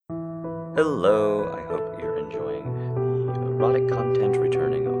Hello, I hope you're enjoying the erotic content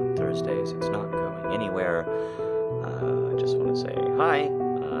returning on Thursdays. It's not going anywhere. I just want to say hi.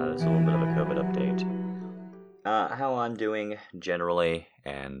 This is a little bit of a COVID update. How I'm doing generally,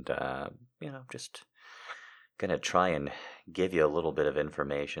 and, just gonna try and give you a little bit of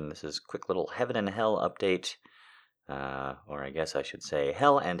information. This is a quick little heaven and hell update. Or I guess I should say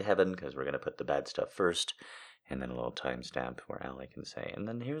hell and heaven, because we're gonna put the bad stuff first. And then a little timestamp where Allie can say, and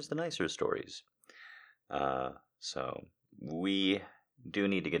then here's the nicer stories. So we do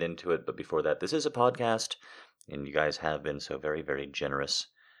need to get into it, but before that, this is a podcast, and you guys have been so very, very generous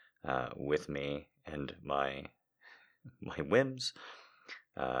with me and my whims,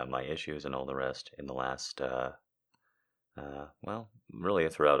 my issues, and all the rest in the last, really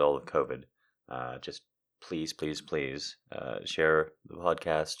throughout all of COVID. Just please, please, please share the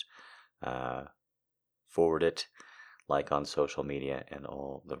podcast. Forward it, like on social media, and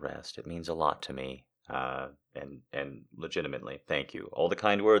all the rest. It means a lot to me, and legitimately, thank you. All the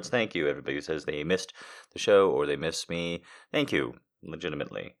kind words, thank you. Everybody who says they missed the show or they miss me, thank you.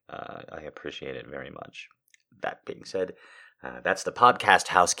 Legitimately, I appreciate it very much. That being said, that's the podcast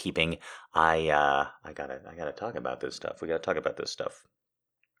housekeeping. I gotta talk about this stuff. We gotta talk about this stuff.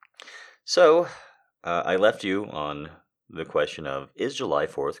 So, I left you on the question of, is July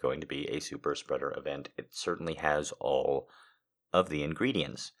 4th going to be a super spreader event? It certainly has all of the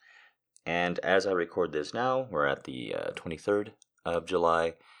ingredients. And as I record this now, we're at the 23rd of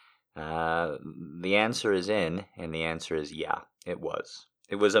July. The answer is in, and the answer is yeah, it was.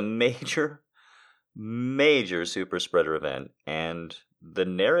 It was a major, major super spreader event, and the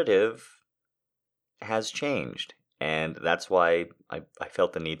narrative has changed. And that's why I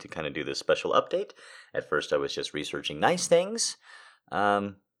felt the need to kind of do this special update. At first, I was just researching nice things.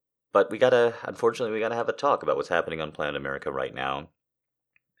 But unfortunately, we gotta have a talk about what's happening on Planet America right now.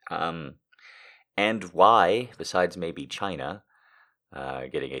 And why, besides maybe China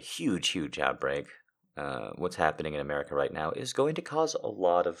getting a huge, huge outbreak, what's happening in America right now is going to cause a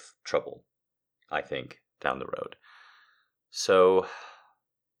lot of trouble, I think, down the road. So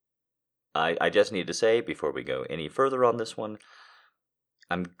I just need to say, before we go any further on this one,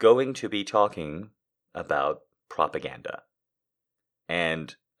 I'm going to be talking about propaganda.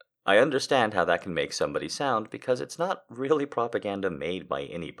 And I understand how that can make somebody sound, because it's not really propaganda made by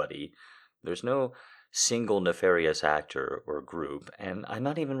anybody. There's no single nefarious actor or group, and I'm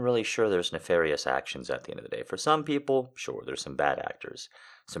not even really sure there's nefarious actions at the end of the day. For some people, sure, there's some bad actors,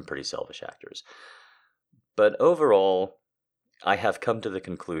 some pretty selfish actors. But overall, I have come to the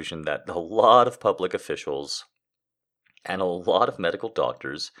conclusion that a lot of public officials and a lot of medical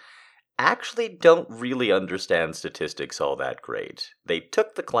doctors actually don't really understand statistics all that great. They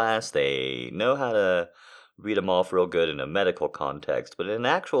took the class, they know how to read them off real good in a medical context, but in an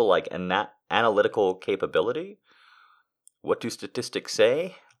actual, analytical capability, what do statistics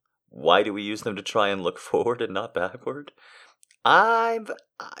say? Why do we use them to try and look forward and not backward? I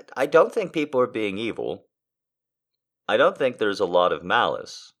don't think people are being evil. I don't think there's a lot of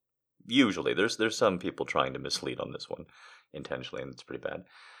malice. Usually, there's some people trying to mislead on this one intentionally, and it's pretty bad.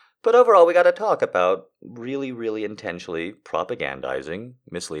 But overall, we got to talk about really, really intentionally propagandizing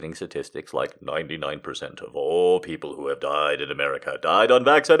misleading statistics like 99% of all people who have died in America died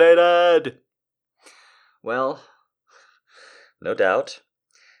unvaccinated. Well, no doubt,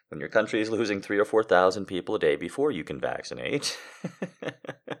 when your country is losing 3,000 or 4,000 people a day before you can vaccinate,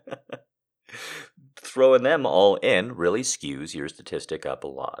 throwing them all in really skews your statistic up a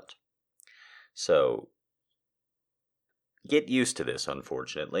lot. So, get used to this,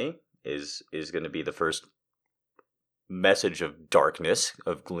 unfortunately, is going to be the first message of darkness,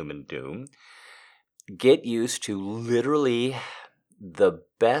 of gloom and doom. Get used to literally the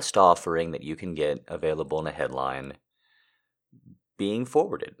best offering that you can get available in a headline being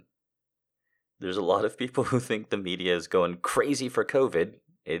forwarded. There's a lot of people who think the media is going crazy for COVID.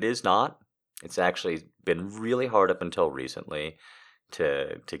 It is not. It's actually been really hard up until recently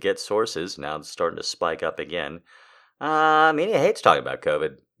to get sources. Now it's starting to spike up again. Media hates talking about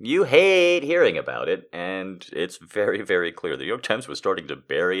COVID. You hate hearing about it, and it's very, very clear. The New York Times was starting to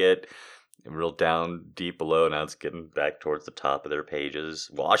bury it real down deep below. Now it's getting back towards the top of their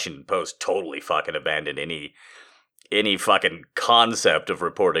pages. Washington Post totally fucking abandoned any fucking concept of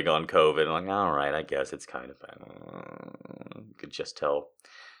reporting on COVID. I'm like, all right, I guess it's kind of bad.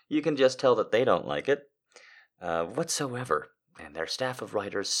 You can just tell that they don't like it whatsoever. And their staff of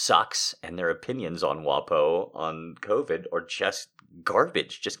writers sucks, and their opinions on WAPO, on COVID, are just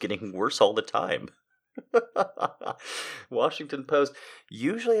garbage, just getting worse all the time. Washington Post,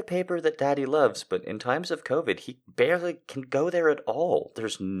 usually a paper that Daddy loves, but in times of COVID, he barely can go there at all.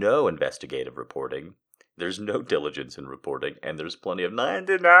 There's no investigative reporting, there's no diligence in reporting, and there's plenty of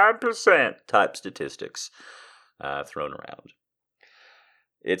 99% type statistics thrown around.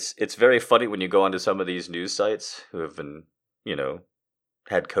 It's very funny when you go onto some of these news sites who have been,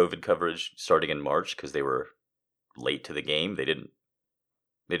 had COVID coverage starting in March because they were late to the game. They didn't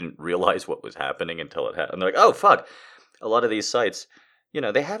realize what was happening until it happened. And they're like, oh, fuck. A lot of these sites,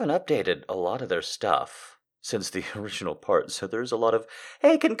 they haven't updated a lot of their stuff since the original part. So there's a lot of,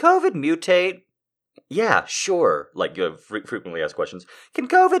 hey, can COVID mutate? Yeah, sure. Like, you have frequently asked questions. Can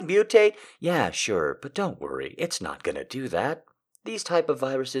COVID mutate? Yeah, sure. But don't worry. It's not going to do that. These type of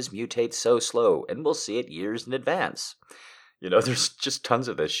viruses mutate so slow, and we'll see it years in advance. There's just tons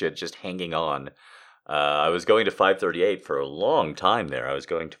of this shit just hanging on. I was going to 538 for a long time there. I was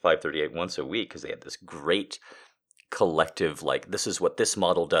going to 538 once a week because they had this great collective, like, this is what this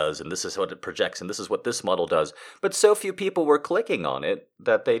model does, and this is what it projects, and this is what this model does. But so few people were clicking on it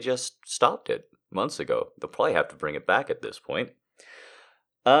that they just stopped it months ago. They'll probably have to bring it back at this point.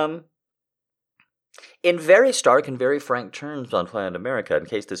 In very stark and very frank terms on Planet America, in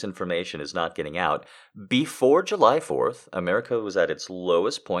case this information is not getting out, before July 4th, America was at its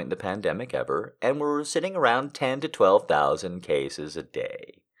lowest point in the pandemic ever, and we're sitting around 10 to 12,000 cases a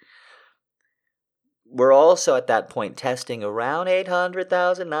day. We're also at that point testing around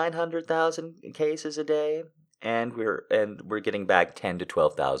 800,000, 900,000 cases a day, and we're getting back 10 to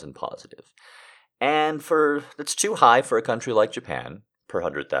 12,000 positive. And that's too high for a country like Japan. Per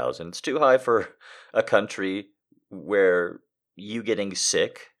 100,000. It's too high for a country where you getting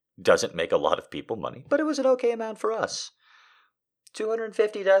sick doesn't make a lot of people money, but it was an okay amount for us.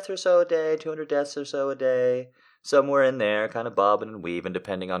 250 deaths or so a day, 200 deaths or so a day, somewhere in there, kind of bobbing and weaving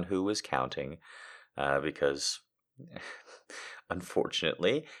depending on who was counting, because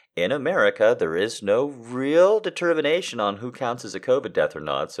unfortunately, in America, there is no real determination on who counts as a COVID death or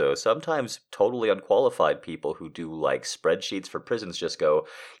not, so sometimes totally unqualified people who do, like, spreadsheets for prisons just go,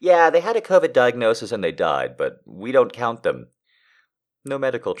 yeah, they had a COVID diagnosis and they died, but we don't count them. No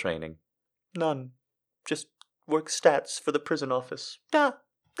medical training. None. Just work stats for the prison office.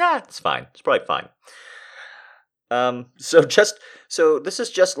 It's fine. It's probably fine. So this is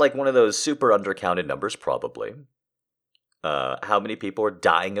just like one of those super undercounted numbers, probably. How many people are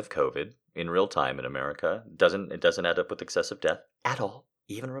dying of COVID in real time in America? It doesn't add up with excessive death at all,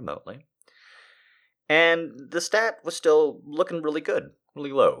 even remotely. And the stat was still looking really good,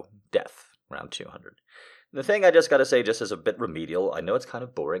 really low death, around 200. The thing I just got to say, just as a bit remedial, I know it's kind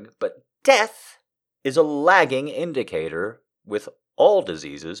of boring, but death is a lagging indicator with all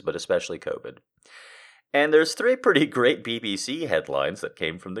diseases, but especially COVID. And there's 3 pretty great BBC headlines that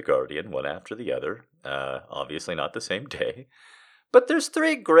came from The Guardian, one after the other. Obviously not the same day. But there's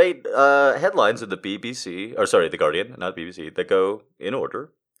 3 great headlines of The Guardian, not BBC, that go in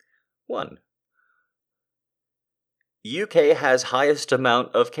order. 1. UK has highest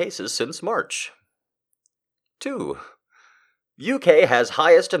amount of cases since March. 2. UK has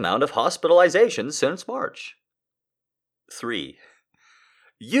highest amount of hospitalizations since March. 3.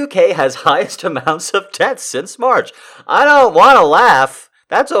 UK has highest amounts of deaths since March. I don't want to laugh.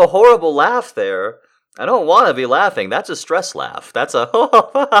 That's a horrible laugh there. I don't want to be laughing. That's a stress laugh. That's a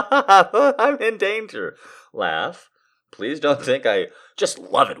I'm in danger laugh. Please don't think I just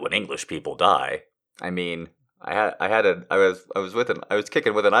love it when English people die. I mean, I was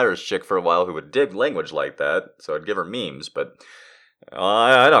kicking with an Irish chick for a while who would dig language like that, so I'd give her memes, but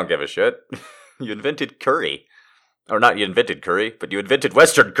I don't give a shit. You invented curry. Or not you invented curry, but you invented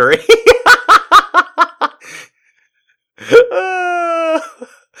Western curry.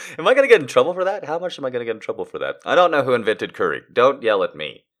 Am I going to get in trouble for that? How much am I going to get in trouble for that? I don't know who invented curry. Don't yell at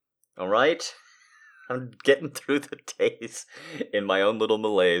me. All right? I'm getting through the days in my own little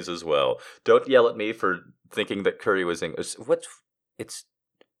malaise as well. Don't yell at me for thinking that curry was English. It's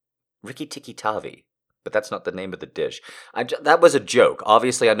Rikki Tikki Tavi. But that's not the name of the dish. That was a joke.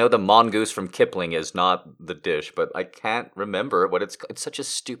 Obviously, I know the mongoose from Kipling is not the dish, but I can't remember what it's such a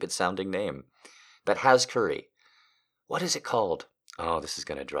stupid sounding name that has curry. What is it called? Oh, this is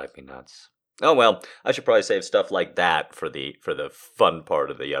going to drive me nuts. Oh, well, I should probably save stuff like that for the fun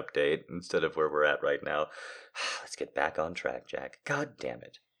part of the update instead of where we're at right now. Let's get back on track, Jack. God damn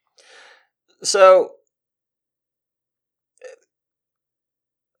it. So,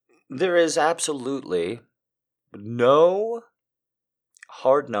 there is absolutely no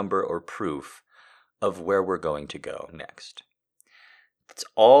hard number or proof of where we're going to go next. It's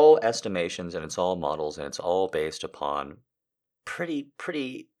all estimations and it's all models and it's all based upon pretty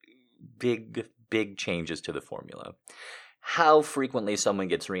big changes to the formula. How frequently someone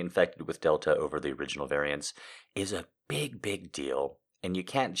gets reinfected with Delta over the original variants is a big deal, and you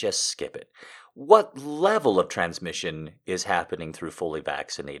can't just skip it. What level of transmission is happening through fully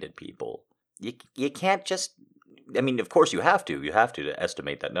vaccinated people? You can't just, I mean, of course you have to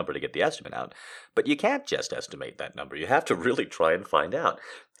estimate that number to get the estimate out, but you can't just estimate that number. You have to really try and find out,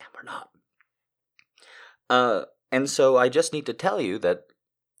 and we're not. And so I just need to tell you that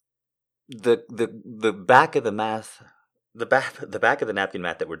the back of the math, the back of the napkin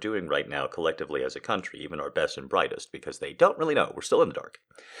math that we're doing right now collectively as a country, even our best and brightest, because they don't really know, we're still in the dark,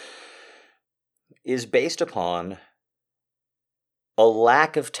 is based upon a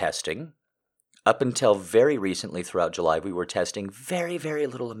lack of testing. Up until very recently throughout July, we were testing very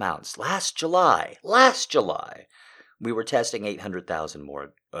little amounts. Last July, we were testing 800,000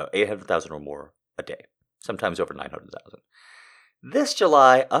 or more a day, sometimes over 900,000. This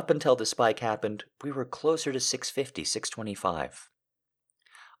July, up until the spike happened, we were closer to 650, 625.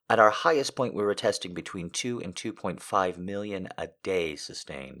 At our highest point, we were testing between 2 and 2.5 million a day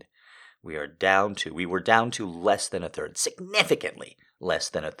sustained. We were down to less than a third, significantly less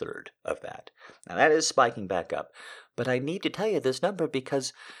than a third of that. Now that is spiking back up. But I need to tell you this number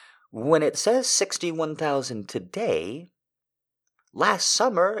because when it says 61,000 today, last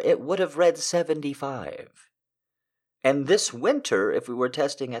summer it would have read 75. And this winter, if we were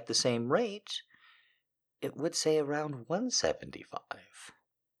testing at the same rate, it would say around 175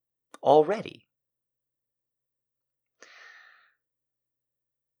 already.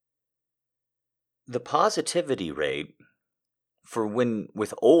 The positivity rate for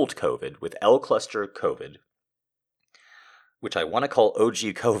with old COVID, with L cluster COVID, which I want to call OG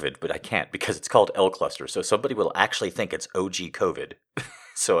COVID, but I can't because it's called L cluster, so somebody will actually think it's OG COVID.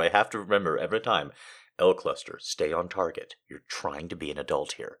 So I have to remember every time, L cluster, stay on target. You're trying to be an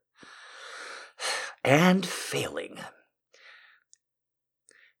adult here. And failing.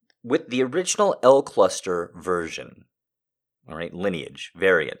 With the original L cluster version, all right, lineage,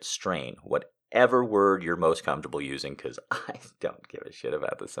 variant, strain, whatever word you're most comfortable using, because I don't give a shit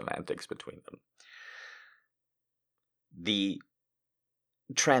about the semantics between them. The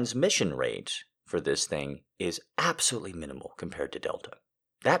transmission rate for this thing is absolutely minimal compared to Delta.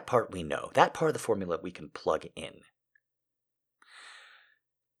 That part we know. That part of the formula we can plug in.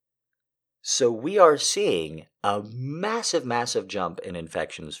 So we are seeing a massive jump in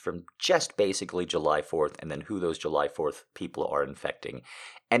infections from just basically July 4th and then who those July 4th people are infecting.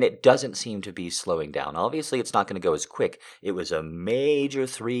 And it doesn't seem to be slowing down. Obviously, it's not going to go as quick. It was a major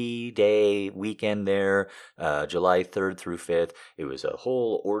 3-day weekend there, July 3rd through 5th. It was a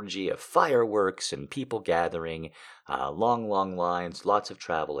whole orgy of fireworks and people gathering, long lines, lots of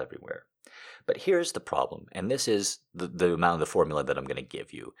travel everywhere. But here's the problem, and this is the amount of the formula that I'm going to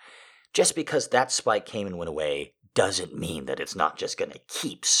give you. Just because that spike came and went away doesn't mean that it's not just going to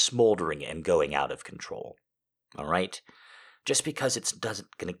keep smoldering and going out of control. All right? Just because it's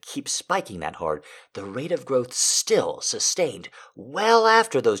doesn't going to keep spiking that hard, the rate of growth still sustained well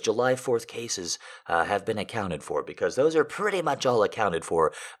after those July 4th cases have been accounted for, because those are pretty much all accounted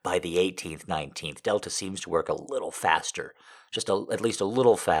for by the 18th, 19th. Delta seems to work a little faster, at least a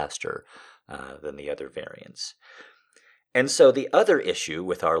little faster than the other variants. And so the other issue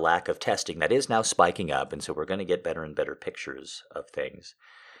with our lack of testing that is now spiking up, and so we're going to get better and better pictures of things,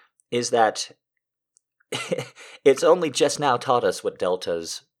 is that it's only just now taught us what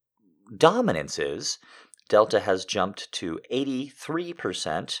Delta's dominance is. Delta has jumped to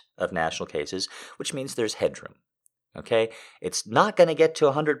 83% of national cases, which means there's headroom. Okay? It's not going to get to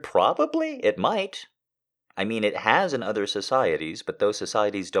 100, probably. It might. I mean, it has in other societies, but those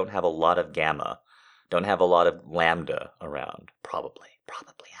societies don't have a lot of gamma. Don't have a lot of lambda around. Probably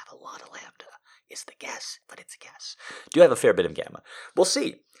have a lot of lambda is the guess, but it's a guess. Do have a fair bit of gamma. We'll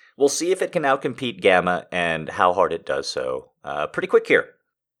see. We'll see if it can outcompete gamma and how hard it does so. Pretty quick here.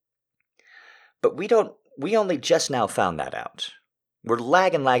 But we only just now found that out. We're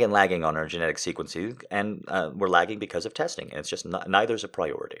lagging on our genetic sequencing, and we're lagging because of testing. And it's just neither's a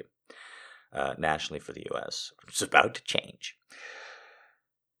priority nationally for the U.S. It's about to change.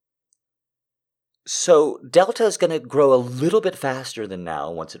 So Delta is going to grow a little bit faster than now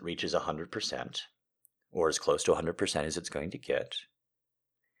once it reaches 100%, or as close to 100% as it's going to get.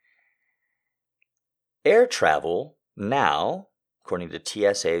 Air travel now, according to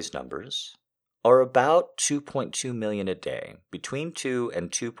TSA's numbers, are about 2.2 million a day, between 2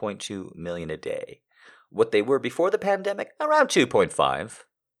 and 2.2 million a day. What they were before the pandemic, around 2.5.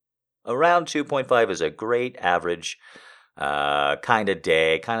 Around 2.5 is a great average kind of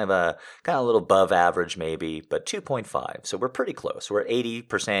day, kind of a little above average maybe, but 2.5. So we're pretty close. We're 80%,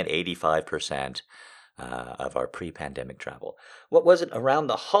 85% of our pre-pandemic travel. What was it around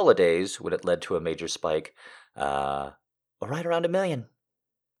the holidays when it led to a major spike? Right around 1 million,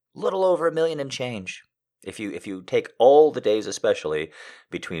 little over 1 million and change. If you take all the days, especially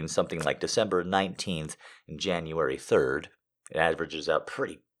between something like December 19th and January 3rd, it averages out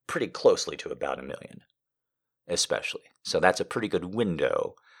pretty closely to about 1 million, especially. So that's a pretty good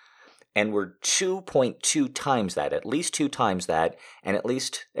window. And we're 2.2 times that, at least 2 times that,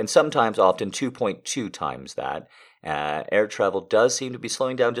 and sometimes often 2.2 times that. Air travel does seem to be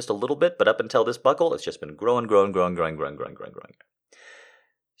slowing down just a little bit, but up until this buckle, it's just been growing.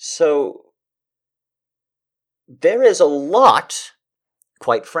 So there is a lot,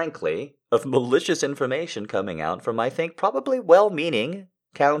 quite frankly, of malicious information coming out from, I think, probably well-meaning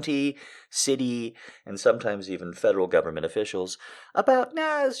county, city, and sometimes even federal government officials about,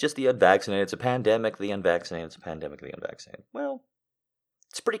 it's just the unvaccinated, it's a pandemic, the unvaccinated, it's a pandemic, the unvaccinated. Well,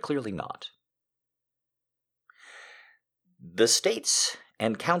 it's pretty clearly not. The states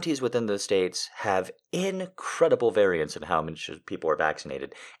and counties within the states have incredible variance in how much people are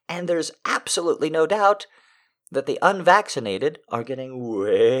vaccinated, and there's absolutely no doubt that the unvaccinated are getting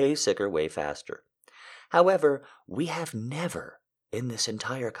way sicker way faster. However, we have never in this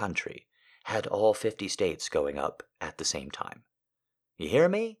entire country had all 50 states going up at the same time. You hear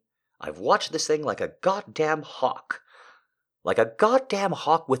me? I've watched this thing like a goddamn hawk. Like a goddamn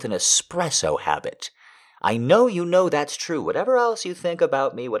hawk with an espresso habit. I know you know that's true. Whatever else you think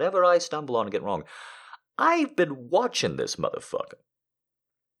about me, whatever I stumble on and get wrong, I've been watching this motherfucker.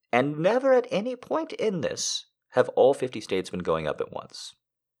 And never at any point in this have all 50 states been going up at once.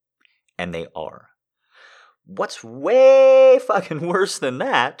 And they are. What's way fucking worse than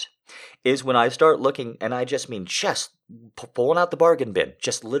that is when I start looking, and I just mean just pulling out the bargain bin.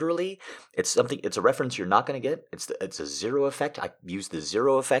 Just literally, it's a reference you're not going to get. It's a zero effect. I use the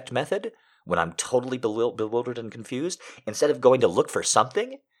zero effect method when I'm totally bewildered and confused. Instead of going to look for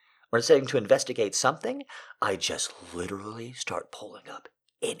something, or instead of to investigate something, I just literally start pulling up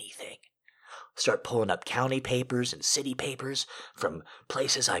anything. Start pulling up county papers and city papers from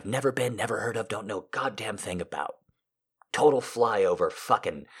places I've never been, never heard of, don't know a goddamn thing about. Total flyover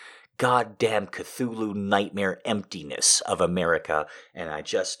fucking goddamn Cthulhu nightmare emptiness of America, and I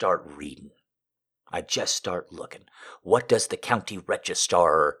just start reading. I just start looking. What does the county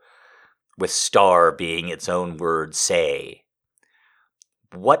registrar, with star being its own word, say?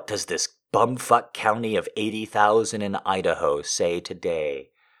 What does this bumfuck county of 80,000 in Idaho say today?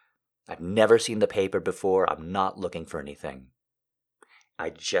 I've never seen the paper before. I'm not looking for anything. I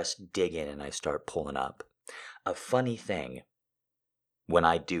just dig in and I start pulling up. A funny thing when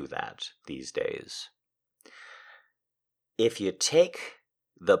I do that these days, if you take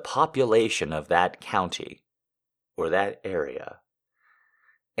the population of that county or that area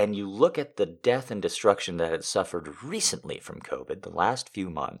and you look at the death and destruction that had suffered recently from COVID, the last few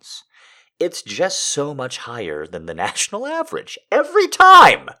months, it's just so much higher than the national average every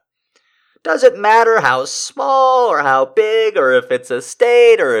time. Doesn't matter how small or how big, or if it's a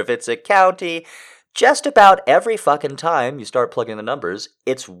state or if it's a county, just about every fucking time you start plugging the numbers,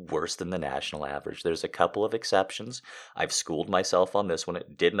 it's worse than the national average. There's a couple of exceptions. I've schooled myself on this one.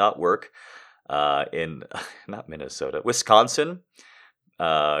 It did not work in, not Minnesota, Wisconsin,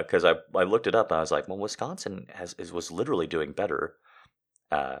 because I looked it up and I was like, well, Wisconsin was literally doing better.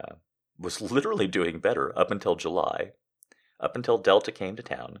 Was literally doing better up until July, up until Delta came to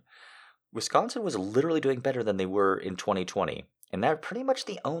town. Wisconsin was literally doing better than they were in 2020. And they're pretty much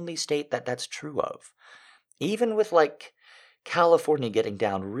the only state that's true of. Even with, like, California getting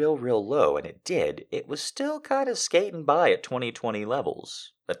down real low, and it was still kind of skating by at 2020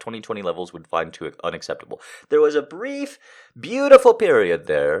 levels. That 2020 levels would find too unacceptable. There was a brief, beautiful period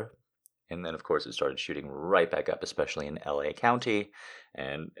there. And then, of course, it started shooting right back up, especially in LA County.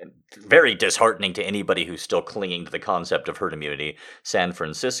 And very disheartening to anybody who's still clinging to the concept of herd immunity. San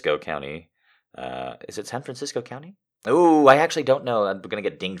Francisco County. Is it San Francisco County? Oh, I actually don't know. I'm going to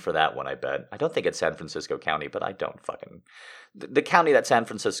get dinged for that one, I bet. I don't think it's San Francisco County, but I don't fucking... The county that San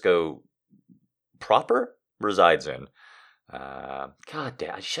Francisco proper resides in. God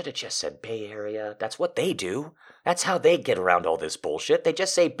damn, I should have just said Bay Area. That's what they do. That's how they get around all this bullshit. They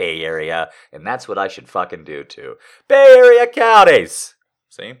just say Bay Area, and that's what I should fucking do too. Bay Area counties!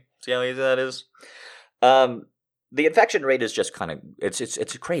 See how easy that is? The infection rate is just kind of...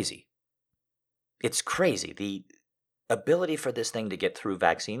 It's crazy. It's crazy. The ability for this thing to get through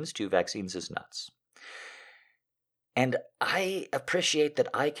vaccines, 2 vaccines, is nuts. And I appreciate that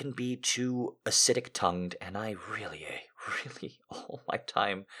I can be too acidic-tongued, and I really, all my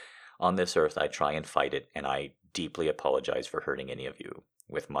time on this earth, I try and fight it, and I deeply apologize for hurting any of you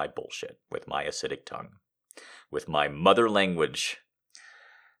with my bullshit, with my acidic tongue, with my mother language.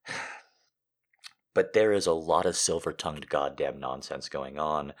 But there is a lot of silver-tongued goddamn nonsense going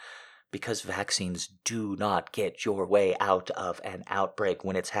on, because vaccines do not get your way out of an outbreak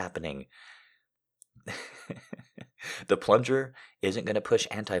when it's happening. The plunger isn't going to push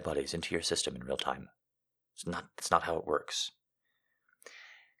antibodies into your system in real time. It's not how it works.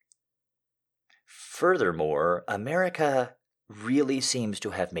 Furthermore, America really seems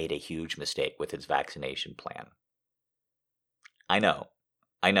to have made a huge mistake with its vaccination plan. I know.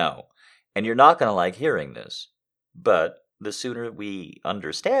 And you're not going to like hearing this, but the sooner we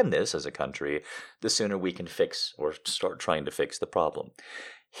understand this as a country, the sooner we can fix or start trying to fix the problem.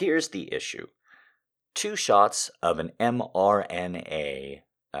 Here's the issue. 2 shots of an mRNA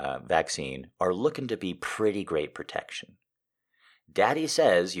vaccine are looking to be pretty great protection. Daddy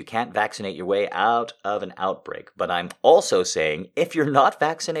says you can't vaccinate your way out of an outbreak, but I'm also saying if you're not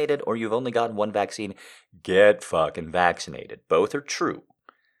vaccinated or you've only gotten 1 vaccine, get fucking vaccinated. Both are true.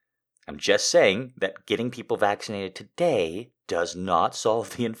 I'm just saying that getting people vaccinated today does not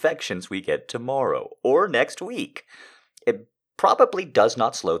solve the infections we get tomorrow or next week. It probably does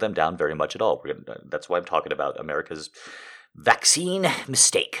not slow them down very much at all. That's why I'm talking about America's vaccine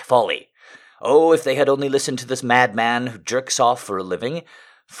mistake, folly. Oh, if they had only listened to this madman who jerks off for a living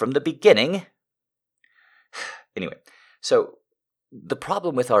from the beginning. Anyway, so the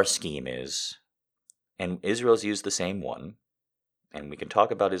problem with our scheme is, and Israel's used the same one, and we can talk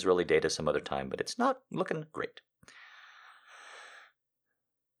about Israeli data some other time, but it's not looking great.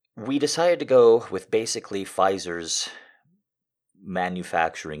 We decided to go with basically Pfizer's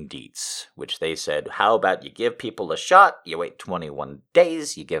manufacturing deets, which they said, how about you give people a shot, you wait 21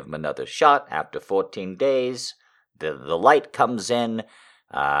 days, you give them another shot, after 14 days, the light comes in,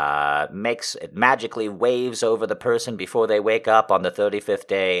 it magically waves over the person before they wake up on the 35th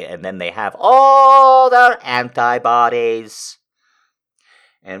day, and then they have all their antibodies.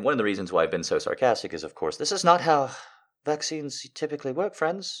 And one of the reasons why I've been so sarcastic is, of course, this is not how vaccines typically work,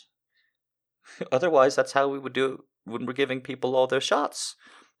 friends. Otherwise, that's how we would do it when we're giving people all their shots.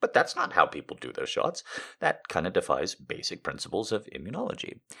 But that's not how people do their shots. That kind of defies basic principles of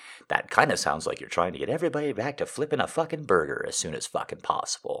immunology. That kind of sounds like you're trying to get everybody back to flipping a fucking burger as soon as fucking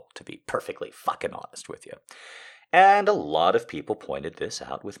possible, to be perfectly fucking honest with you. And a lot of people pointed this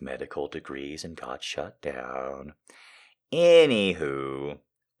out with medical degrees and got shut down. Anywho,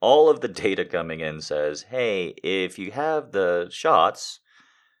 all of the data coming in says, hey, if you have the shots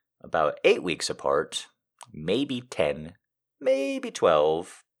about 8 weeks apart, maybe 10, maybe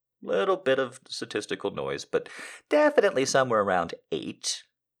 12, little bit of statistical noise, but definitely somewhere around 8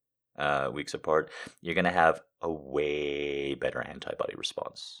 weeks apart, you're going to have a way better antibody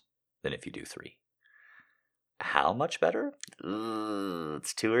response than if you do 3. How much better?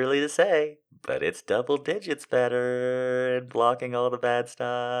 It's too early to say, but it's double digits better and blocking all the bad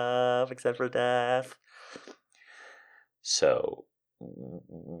stuff except for death. So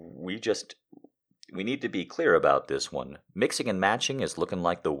we need to be clear about this one. Mixing and matching is looking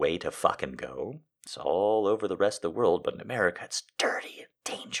like the way to fucking go. It's all over the rest of the world, but in America it's dirty and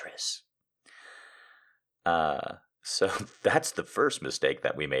dangerous. So that's the first mistake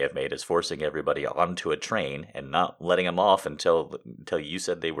that we may have made, is forcing everybody onto a train and not letting them off until you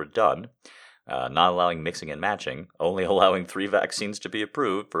said they were done. Not allowing mixing and matching, only allowing 3 vaccines to be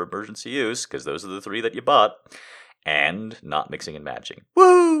approved for emergency use, because those are the 3 that you bought, and not mixing and matching.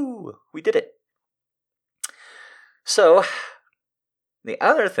 Woo! We did it! So, the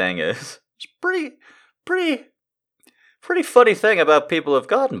other thing is, it's pretty funny thing about people who have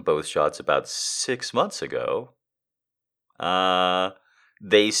gotten both shots about 6 months ago.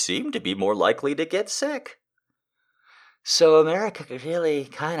 They seem to be more likely to get sick. So America really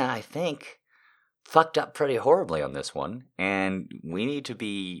kind of, I think, fucked up pretty horribly on this one, and we need to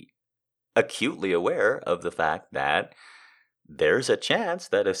be acutely aware of the fact that there's a chance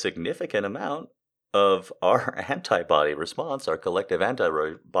that a significant amount of our antibody response, our collective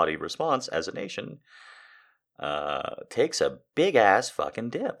antibody response as a nation, takes a big-ass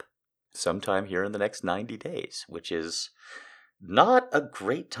fucking dip sometime here in the next 90 days, which is not a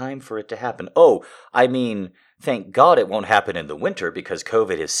great time for it to happen. Oh, I mean, thank God it won't happen in the winter because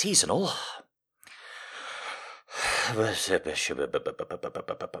COVID is seasonal.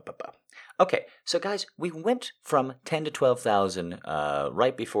 Okay, so guys, we went from 10 to 12,000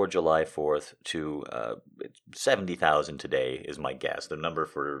 right before July 4th to 70,000 today is my guess. The number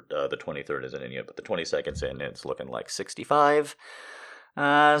for the 23rd isn't in yet, but the 22nd's in, it's looking like 65.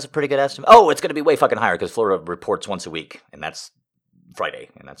 That's a pretty good estimate. Oh, it's going to be way fucking higher because Florida reports once a week, and that's Friday,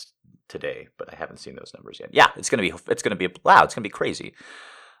 and that's today, but I haven't seen those numbers yet. Yeah, it's going to be crazy.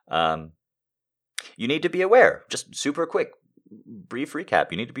 You need to be aware, just super quick, brief recap.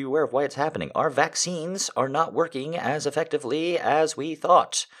 You need to be aware of why it's happening. Our vaccines are not working as effectively as we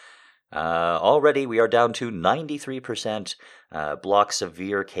thought. Already we are down to 93% block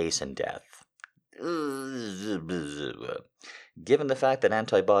severe case and death. Given the fact that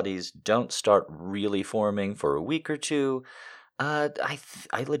antibodies don't start really forming for a week or two, I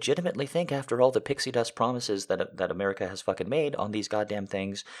legitimately think after all the pixie dust promises that America has fucking made on these goddamn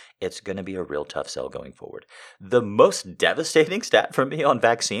things, it's going to be a real tough sell going forward. The most devastating stat for me on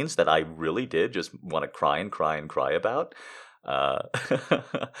vaccines that I really did just want to cry and cry and cry about,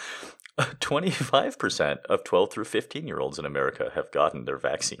 25% of 12 through 15-year-olds in America have gotten their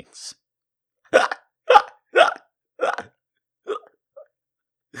vaccines.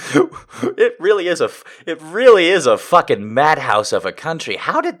 It really is a fucking madhouse of a country.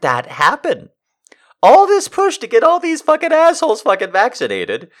 How did that happen? All this push to get all these fucking assholes fucking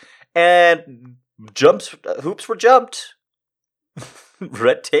vaccinated, and hoops were jumped.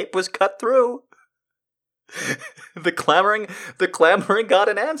 Red tape was cut through. The clamoring got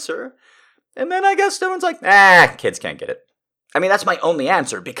an answer. And then I guess someone's like, kids can't get it. I mean, that's my only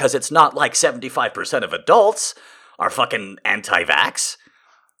answer, because it's not like 75% of adults are fucking anti-vax.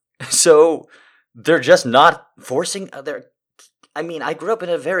 So they're just not forcing I grew up in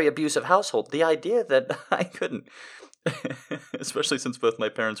a very abusive household. The idea that I couldn't, especially since both my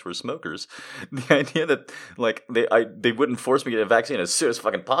parents were smokers, the idea that they wouldn't force me to get a vaccine as soon as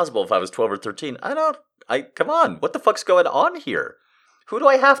fucking possible if I was 12 or 13. Come on, what the fuck's going on here? Who do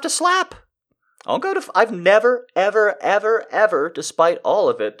I have to slap? I've never, ever, ever, ever, despite all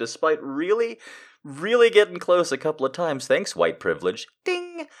of it, despite really, really getting close a couple of times, thanks white privilege,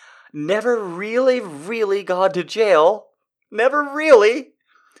 ding, never really, really gone to jail. Never really.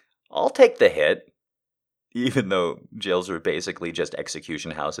 I'll take the hit, even though jails are basically just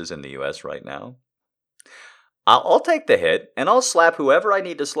execution houses in the U.S. right now. I'll take the hit, and I'll slap whoever I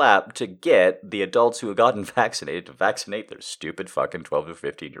need to slap to get the adults who have gotten vaccinated to vaccinate their stupid fucking 12 to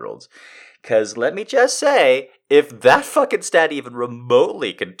 15-year-olds. Because let me just say, if that fucking stat even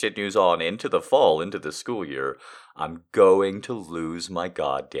remotely continues on into the fall, into the school year, I'm going to lose my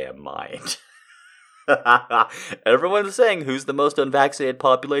goddamn mind. Everyone's saying who's the most unvaccinated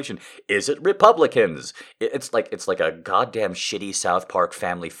population. Is it Republicans? It's like a goddamn shitty South Park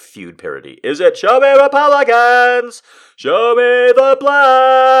Family Feud parody. Is it show me Republicans? Show me the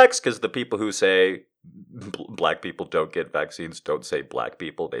blacks? Because the people who say black people don't get vaccines don't say black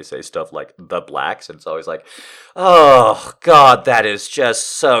people. They say stuff like the blacks. And it's always like, oh, God, that is just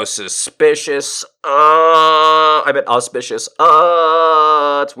so suspicious. Auspicious.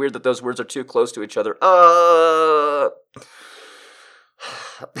 It's weird that those words are too close to each other.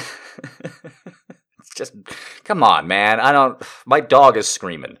 It's just, come on, man. My dog is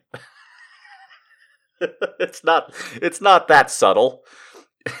screaming. It's not that subtle.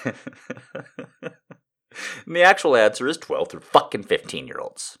 And the actual answer is 12 through fucking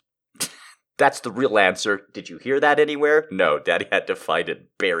 15-year-olds. That's the real answer. Did you hear that anywhere? No, Daddy had to find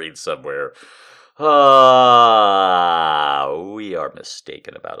it buried somewhere. We are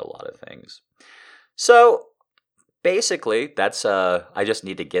mistaken about a lot of things. So, basically, that's, I just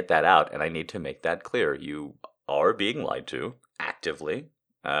need to get that out, and I need to make that clear. You are being lied to, actively.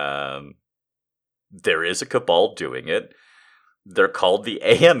 There is a cabal doing it. They're called the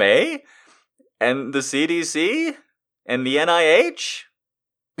AMA, and the CDC, and the NIH.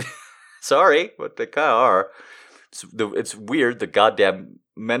 Sorry, but they kind of are. It's weird, the goddamn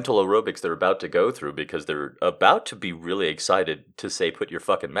mental aerobics they're about to go through, because they're about to be really excited to say put your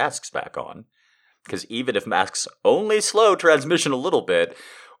fucking masks back on. Because even if masks only slow transmission a little bit,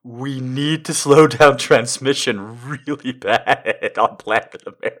 we need to slow down transmission really bad on planet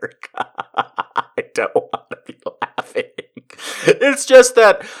America. I don't want to be laughing. It's just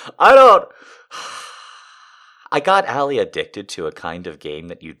that I got Allie addicted to a kind of game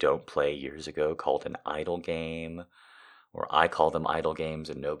that you don't play years ago called an idle game. Or I call them idle games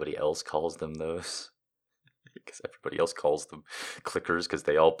and nobody else calls them those. Because everybody else calls them clickers because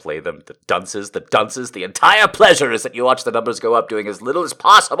they all play them. The dunces. The entire pleasure is that you watch the numbers go up doing as little as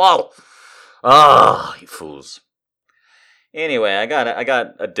possible. Ah, you fools. Anyway, I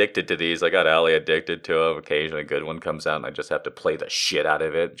got addicted to these. I got Allie addicted to them. Occasionally, a good one comes out, and I just have to play the shit out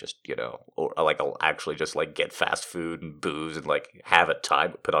of it. Just or like I'll actually just like get fast food and booze and like have a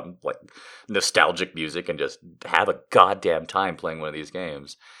time. Put on like nostalgic music and just have a goddamn time playing one of these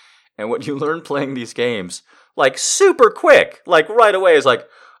games. And what you learn playing these games, like super quick, like right away, is like,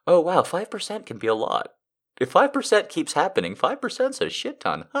 oh wow, 5% can be a lot. If 5% keeps happening, 5%'s a shit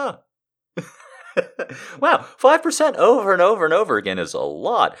ton, huh? Wow, 5% over and over and over again is a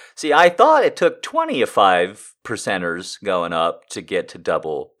lot. See, I thought it took 20 of 5%ers going up to get to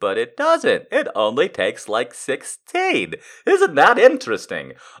double, but it doesn't. It only takes like 16. Isn't that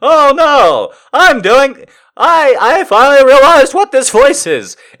interesting? Oh no! I finally realized what this voice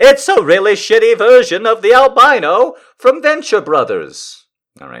is. It's a really shitty version of the albino from Venture Brothers.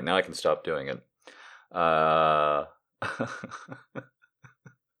 Alright, now I can stop doing it.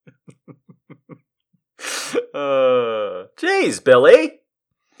 Jeez, Billy.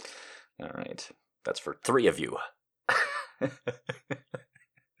 All right, that's for 3 of you.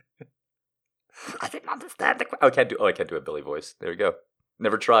 I didn't understand the question. I can't do a Billy voice. There you go.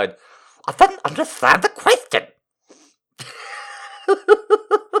 Never tried. I didn't understand the question.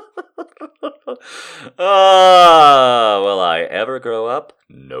 Will I ever grow up?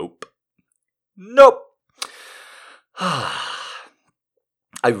 Nope.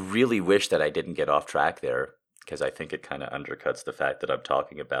 I really wish that I didn't get off track there, because I think it kind of undercuts the fact that I'm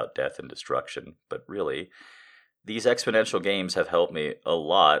talking about death and destruction. But really, these exponential games have helped me a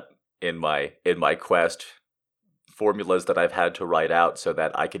lot in my quest. Formulas that I've had to write out so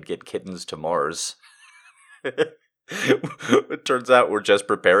that I could get kittens to Mars. It turns out we're just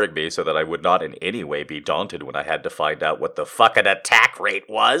preparing me so that I would not in any way be daunted when I had to find out what the fucking attack rate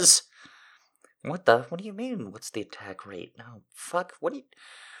was. What do you mean? What's the attack rate? No, fuck. What do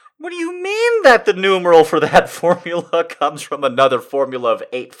you mean that the numeral for that formula comes from another formula of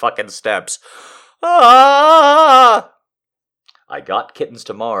 8 fucking steps? I got kittens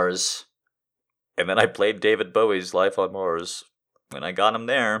to Mars, and then I played David Bowie's Life on Mars when I got him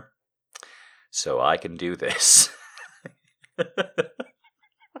there, so I can do this.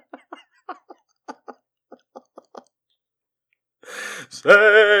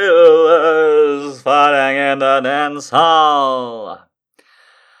 Sailors fighting in the dance hall.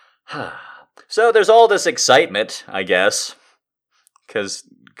 So there's all this excitement, I guess, because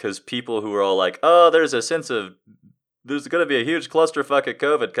people who are all like, oh, there's a sense of there's going to be a huge clusterfuck of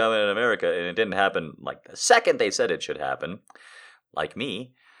COVID coming in America, and it didn't happen like the second they said it should happen, like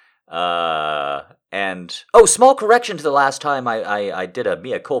me. Small correction to the last time I did a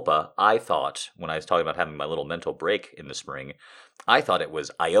mea culpa. I thought, when I was talking about having my little mental break in the spring, I thought it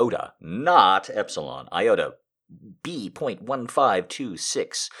was iota, not epsilon. Iota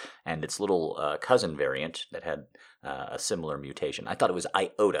B.1526, and its little cousin variant that had a similar mutation. I thought it was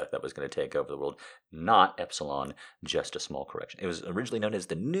iota that was going to take over the world, not epsilon, just a small correction. It was originally known as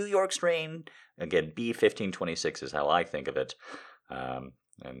the New York strain. Again, B.1526 is how I think of it.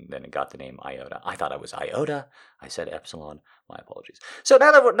 And then it got the name iota. I thought I was iota. I said epsilon. My apologies. So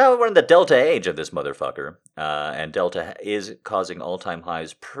now that we're in the delta age of this motherfucker, and delta is causing all-time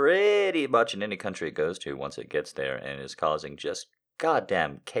highs pretty much in any country it goes to once it gets there, and is causing just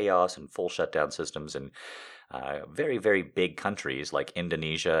goddamn chaos and full shutdown systems in very, very big countries like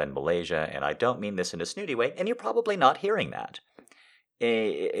Indonesia and Malaysia. And I don't mean this in a snooty way, and you're probably not hearing that.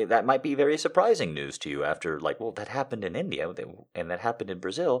 That might be very surprising news to you after, like, well, that happened in India, and that happened in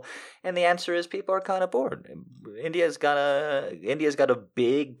Brazil, and the answer is people are kind of bored. India's got a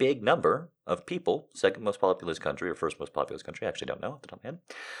big, big number of people, second most populous country or first most populous country, I actually don't know off the top of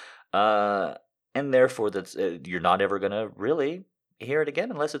my head, and therefore that's you're not ever going to really hear it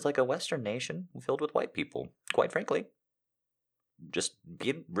again unless it's like a Western nation filled with white people, quite frankly. Just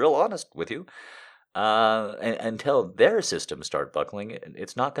being real honest with you. Until their systems start buckling,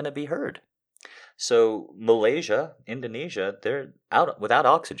 it's not going to be heard. So Malaysia, Indonesia, they're out without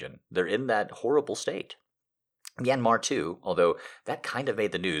oxygen. They're in that horrible state. Myanmar too, although that kind of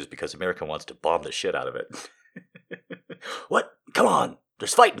made the news because America wants to bomb the shit out of it. What? Come on!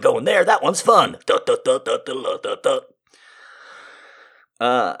 There's fighting going there. That one's fun.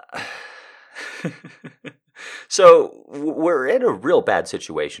 So we're in a real bad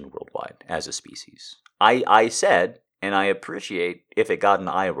situation worldwide as a species. I said, and I appreciate if it got an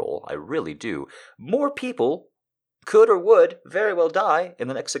eye roll, I really do, more people could or would very well die in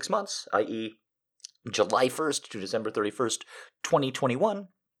the next 6 months, i.e. July 1st to December 31st, 2021,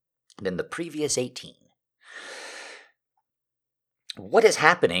 than the previous 18. What is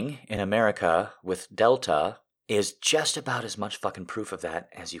happening in America with Delta is just about as much fucking proof of that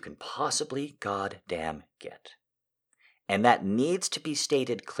as you can possibly goddamn get. And that needs to be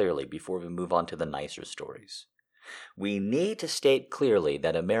stated clearly before we move on to the nicer stories. We need to state clearly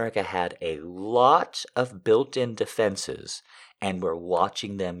that America had a lot of built-in defenses, and we're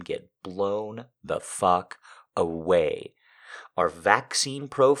watching them get blown the fuck away. Our vaccine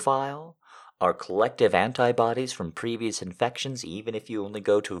profile, our collective antibodies from previous infections, even if you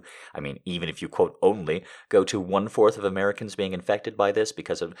quote only, go to 1/4 of Americans being infected by this,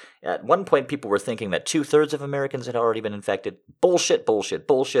 because at one point people were thinking that 2/3 of Americans had already been infected. Bullshit.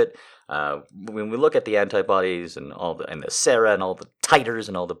 When we look at the antibodies and the sera and all the titers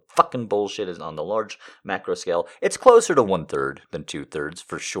and all the fucking bullshit is on the large macro scale, it's closer to 1/3 than 2/3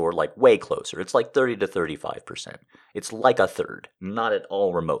 for sure, like way closer. It's like 30 to 35%. It's like a third, not at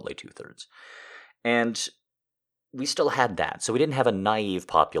all remotely 2/3. And we still had that, so we didn't have a naive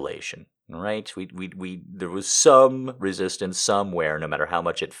population, right? There was some resistance somewhere, no matter how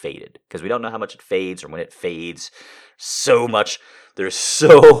much it faded, because we don't know how much it fades or when it fades. There's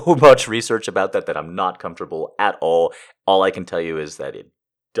so much research about that I'm not comfortable at all. All I can tell you is that it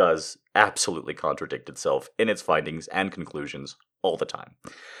does absolutely contradict itself in its findings and conclusions all the time.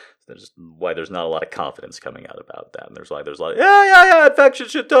 There's why there's not a lot of confidence coming out about that. And there's like, infection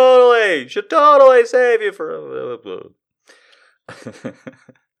should totally save you for.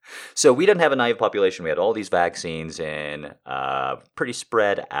 So we didn't have a naive population. We had all these vaccines in, pretty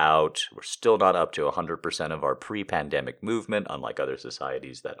spread out. We're still not up to 100% of our pre-pandemic movement, unlike other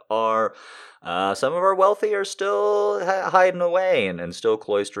societies that are. Some of our wealthy are still hiding away and still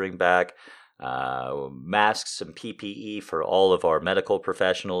cloistering back. Masks and PPE for all of our medical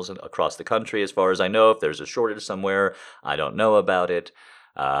professionals across the country, as far as I know. If there's a shortage somewhere, I don't know about it.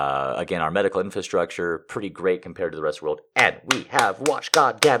 Again, our medical infrastructure, pretty great compared to the rest of the world. And we have watched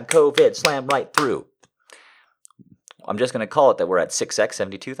goddamn COVID slam right through. I'm just going to call it that we're at 6x,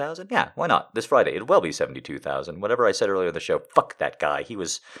 72,000. Yeah, why not? This Friday, it will be 72,000. Whatever I said earlier in the show, fuck that guy. He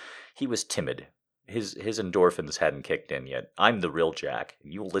was timid. His endorphins hadn't kicked in yet. I'm the real Jack.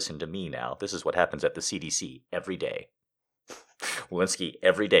 You'll listen to me now. This is what happens at the CDC every day. Walensky,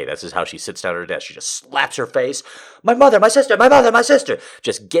 every day, that's just how she sits down at her desk. She just slaps her face. My mother, my sister.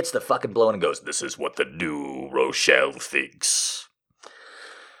 Just gets the fucking blow and goes, this is what the new Rochelle thinks.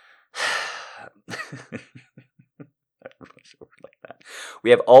 Like that.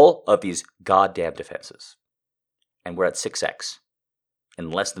 We have all of these goddamn defenses. And we're at 6x in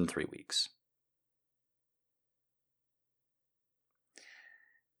less than 3 weeks.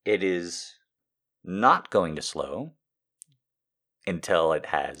 It is not going to slow until it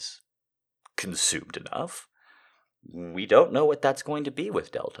has consumed enough. We don't know what that's going to be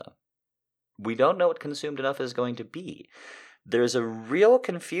with Delta. We don't know what consumed enough is going to be. There's a real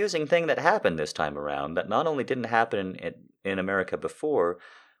confusing thing that happened this time around that not only didn't happen in America before,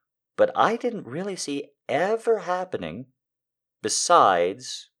 but I didn't really see ever happening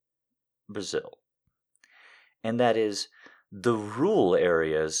besides Brazil. And that is, the rural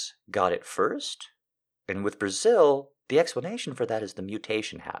areas got it first, and with Brazil, the explanation for that is the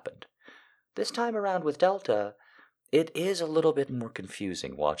mutation happened. This time around with Delta, it is a little bit more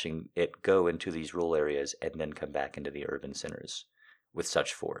confusing watching it go into these rural areas and then come back into the urban centers with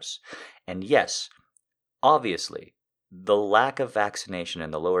such force. And yes, obviously, the lack of vaccination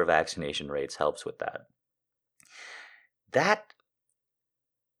and the lower vaccination rates helps with that. That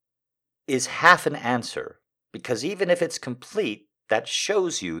is half an answer. Because even if it's complete, that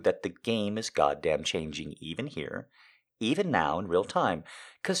shows you that the game is goddamn changing even here, even now in real time.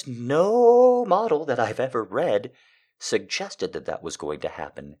 Because no model that I've ever read suggested that was going to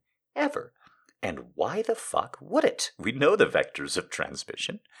happen, ever. And why the fuck would it? We know the vectors of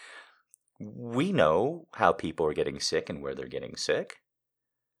transmission. We know how people are getting sick and where they're getting sick.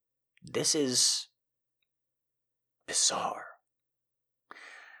 This is bizarre.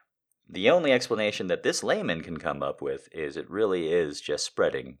 The only explanation that this layman can come up with is it really is just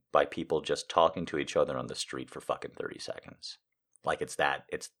spreading by people just talking to each other on the street for fucking 30 seconds. Like it's that.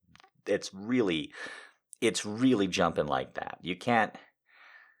 It's really jumping like that. You can't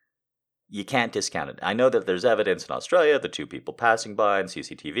discount it. I know that there's evidence in Australia, the two people passing by on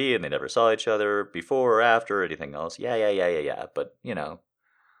CCTV and they never saw each other before or after or anything else. Yeah. But,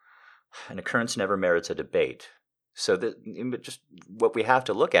 an occurrence never merits a debate. So just what we have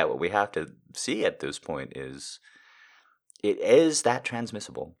to look at, what we have to see at this point is it is that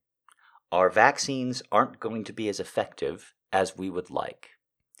transmissible. Our vaccines aren't going to be as effective as we would like.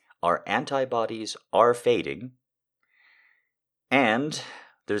 Our antibodies are fading. And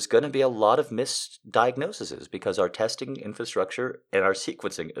there's going to be a lot of misdiagnoses because our testing infrastructure and our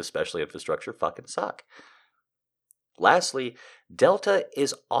sequencing, especially infrastructure, fucking suck. Lastly, Delta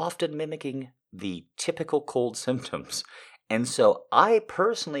is often mimicking the typical cold symptoms. And so I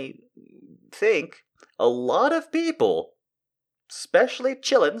personally think a lot of people, especially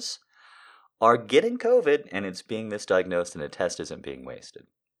chillins, are getting COVID and it's being misdiagnosed and a test isn't being wasted.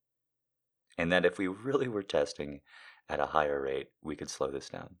 And that if we really were testing at a higher rate, we could slow this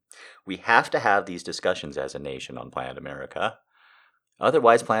down. We have to have these discussions as a nation on Planet America.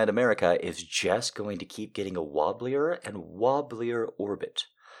 Otherwise, Planet America is just going to keep getting a wobblier and wobblier orbit.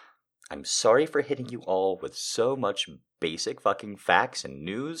 I'm sorry for hitting you all with so much basic fucking facts and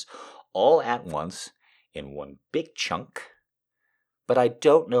news all at once in one big chunk, but I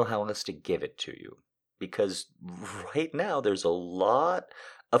don't know how else to give it to you, because right now there's a lot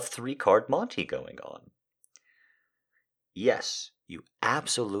of 3-card Monty going on. Yes, you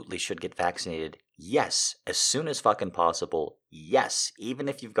absolutely should get vaccinated. Yes, as soon as fucking possible. Yes, even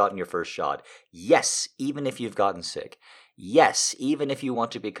if you've gotten your first shot. Yes, even if you've gotten sick. Yes, even if you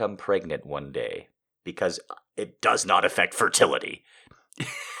want to become pregnant one day. Because it does not affect fertility.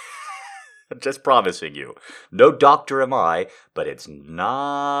 I'm just promising you. No doctor am I, but it's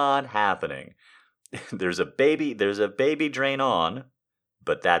not happening. There's a baby drain on,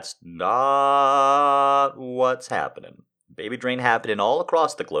 but that's not what's happening. Baby drain happening all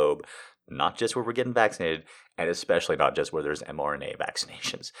across the globe, not just where we're getting vaccinated, and especially not just where there's mRNA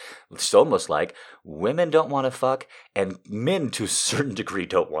vaccinations. It's almost like women don't want to fuck, and men to a certain degree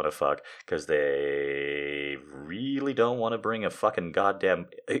don't want to fuck, because they really don't want to bring a fucking goddamn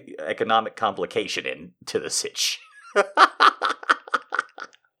economic complication into the sitch.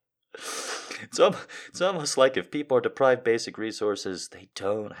 It's almost like if people are deprived basic resources, they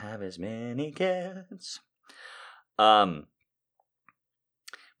don't have as many kids.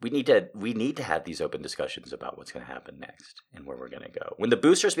 We need to have these open discussions about what's going to happen next and where we're going to go. When the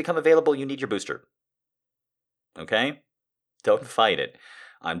boosters become available, you need your booster. Okay? Don't fight it.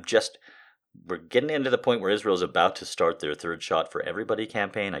 We're getting into the point where Israel's about to start their third shot for everybody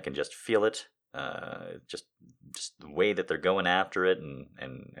campaign. I can just feel it. Just the way that they're going after it and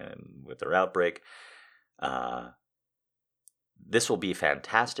with their outbreak. This will be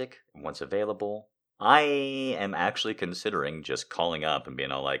fantastic once available. I am actually considering just calling up and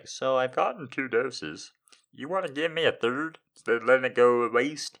being all like, so I've gotten 2 doses. You want to give me a third instead of letting it go to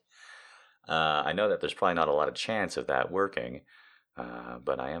waste? I know that there's probably not a lot of chance of that working,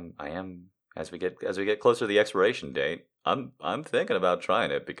 but I am as we get closer to the expiration date, I'm thinking about trying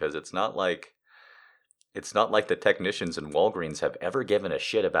it, because it's not like the technicians in Walgreens have ever given a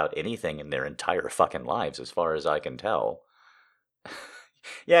shit about anything in their entire fucking lives, as far as I can tell.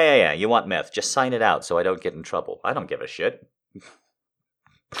 Yeah. You want meth? Just sign it out so I don't get in trouble. I don't give a shit.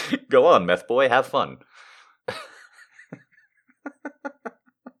 Go on, meth boy. Have fun.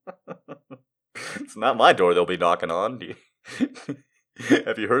 It's not my door they'll be knocking on.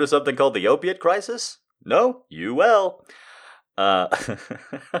 Have you heard of something called the opiate crisis? No? You will. I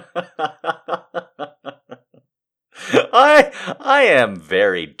am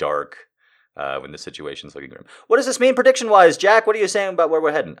very dark. When the situation's looking grim. What does this mean prediction-wise, Jack? What are you saying about where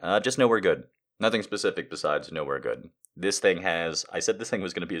we're heading? Just know we're good. Nothing specific besides know we're good. I said this thing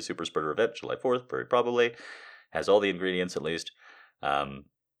was going to be a super spreader event, July 4th, very probably. Has all the ingredients, at least. And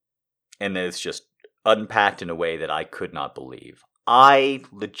it's just unpacked in a way that I could not believe. I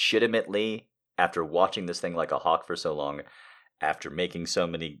legitimately, after watching this thing like a hawk for so long, after making so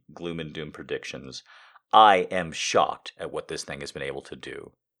many gloom and doom predictions, I am shocked at what this thing has been able to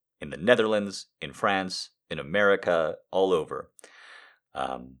do. In the Netherlands, in France, in America, all over.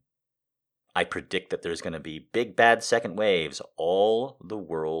 I predict that there's going to be big bad second waves all the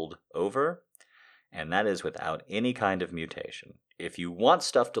world over, and that is without any kind of mutation. If you want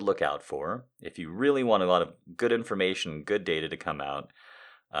stuff to look out for, if you really want a lot of good information, good data to come out,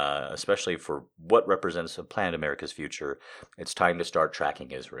 especially for what represents Planet America's future, it's time to start tracking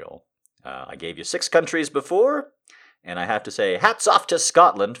Israel. I gave you 6 countries before. And I have to say, hats off to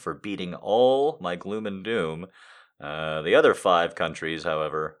Scotland for beating all my gloom and doom. The other 5 countries,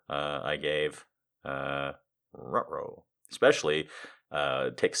 however, I gave ruh-roh. Especially,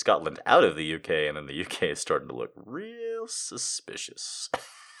 take Scotland out of the UK, and then the UK is starting to look real suspicious.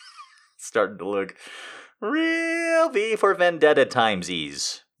 Starting to look real V for Vendetta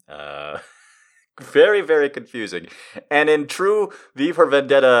timesies. Very, very confusing. And in true V for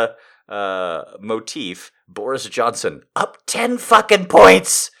Vendetta motif, Boris Johnson up 10 fucking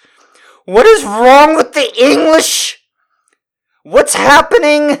points. What is wrong with the English? What's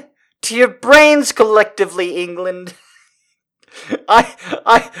happening to your brains collectively, England?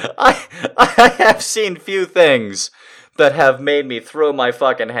 I have seen few things that have made me throw my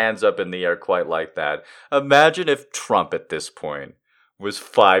fucking hands up in the air quite like that. Imagine if Trump at this point was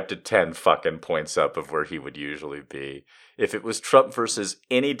 5 to 10 fucking points up of where he would usually be. If it was Trump versus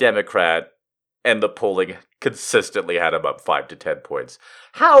any Democrat and the polling consistently had him up 5 to 10 points,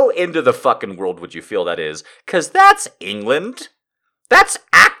 how into the fucking world would you feel that is? Because that's England. That's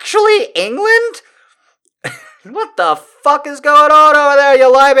actually England? What the fuck is going on over there,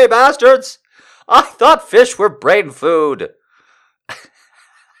 you limey bastards? I thought fish were brain food.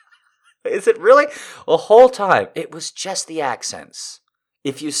 Is it really? The whole time, it was just the accents.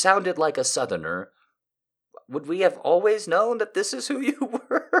 If you sounded like a southerner, would we have always known that this is who you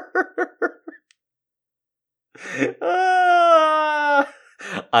were?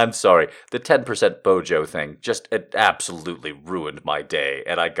 I'm sorry. The 10% Bojo thing it absolutely ruined my day,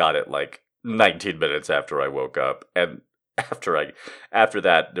 and I got it like 19 minutes after I woke up. And after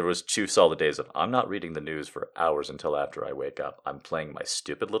that, there was 2 solid days of I'm not reading the news for hours until after I wake up. I'm playing my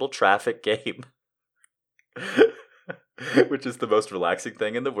stupid little traffic game. Which is the most relaxing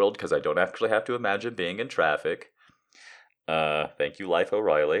thing in the world because I don't actually have to imagine being in traffic. Thank you, Life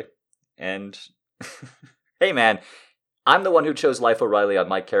O'Reilly. And hey, man, I'm the one who chose Life O'Reilly on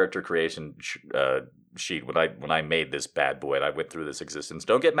my character creation sheet when I made this bad boy and I went through this existence.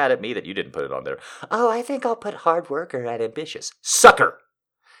 Don't get mad at me that you didn't put it on there. Oh, I think I'll put hard worker and ambitious. Sucker!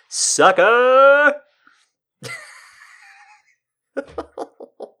 Sucker!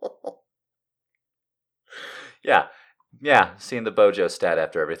 Yeah, seeing the Bojo stat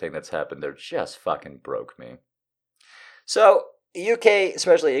after everything that's happened there just fucking broke me. So, UK,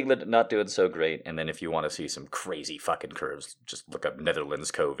 especially England, not doing so great. And then if you want to see some crazy fucking curves, just look up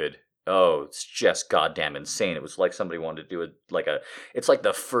Netherlands COVID. Oh, it's just goddamn insane. It was like somebody wanted to do it it's like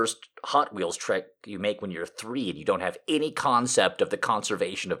the first Hot Wheels trick you make when you're 3 and you don't have any concept of the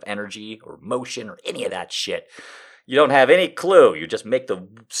conservation of energy or motion or any of that shit. You don't have any clue. You just make the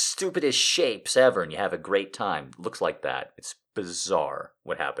stupidest shapes ever and you have a great time. Looks like that. It's bizarre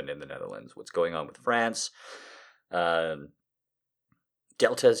what happened in the Netherlands. What's going on with France. Delta's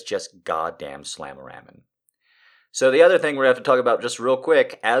just goddamn slam-a-ramming. So the other thing we're going to have to talk about just real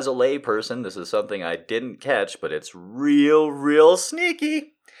quick, as a layperson, this is something I didn't catch, but it's real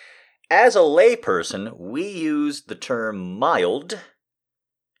sneaky. As a layperson, we use the term mild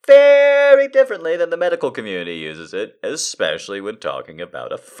very differently than the medical community uses it, especially when talking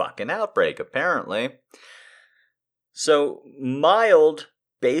about a fucking outbreak, apparently. So, mild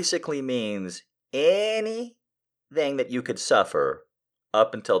basically means anything that you could suffer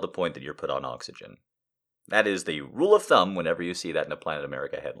up until the point that you're put on oxygen. That is the rule of thumb whenever you see that in a Planet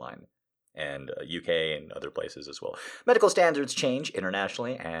America headline. And UK and other places as well. Medical standards change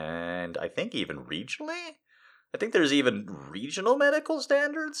internationally and I think even regionally. I think there's even regional medical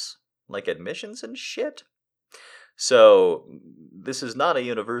standards, like admissions and shit. So, this is not a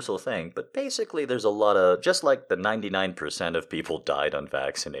universal thing, but basically there's a lot of, just like the 99% of people died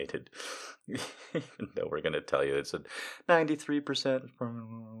unvaccinated, even though we're going to tell you it's a 93%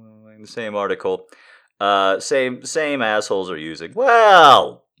 in the same article, same assholes are using,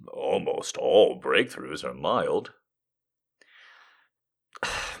 well, almost all breakthroughs are mild.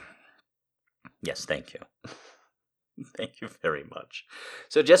 Yes, thank you. Thank you very much.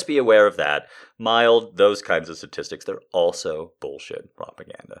 So just be aware of that. Mild, those kinds of statistics, they're also bullshit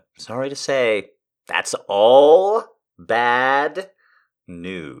propaganda. Sorry to say, that's all bad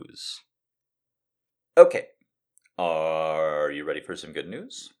news. Okay, are you ready for some good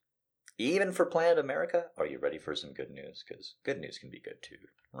news? Even for Planet America, are you ready for some good news? Because good news can be good too,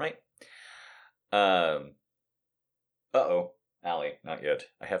 right? Allie, not yet.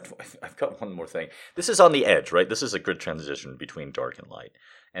 I've got one more thing. This is on the edge, right? This is a good transition between dark and light.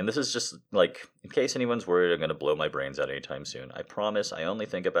 And this is just, like, in case anyone's worried I'm going to blow my brains out anytime soon, I promise I only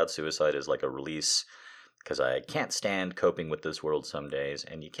think about suicide as like a release, because I can't stand coping with this world some days,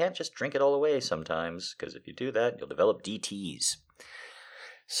 and you can't just drink it all away sometimes, because if you do that, you'll develop DTs.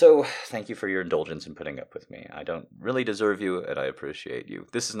 So, thank you for your indulgence in putting up with me. I don't really deserve you, and I appreciate you.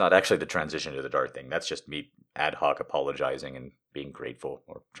 This is not actually the transition to the dark thing. That's just me ad hoc apologizing and being grateful,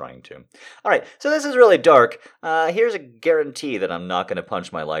 or trying to. Alright, so this is really dark. Here's a guarantee that I'm not going to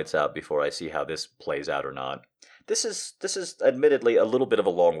punch my lights out before I see how this plays out or not. This is admittedly a little bit of a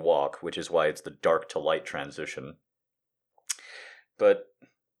long walk, which is why it's the dark to light transition. But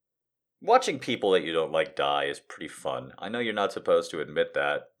watching people that you don't like die is pretty fun. I know you're not supposed to admit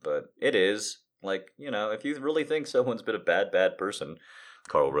that, but it is. Like, you know, if you really think someone's been a bad person,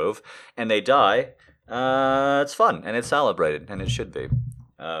 Karl Rove, and they die, it's fun, and it's celebrated, and it should be.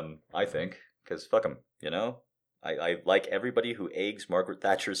 I think, because fuck them, you know? I like everybody who eggs Margaret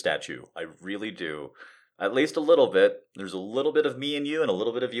Thatcher's statue. I really do. At least a little bit. There's a little bit of me and you, and a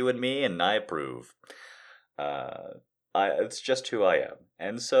little bit of you and me, and I approve. It's just who I am.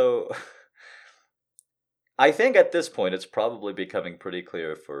 And so I think at this point it's probably becoming pretty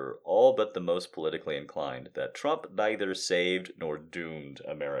clear for all but the most politically inclined that Trump neither saved nor doomed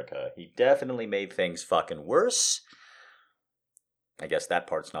America. He definitely made things fucking worse. I guess that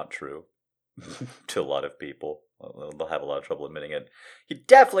part's not true to a lot of people. They'll have a lot of trouble admitting it. He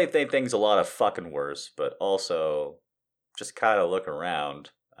definitely made things a lot of fucking worse, but also just kind of look around.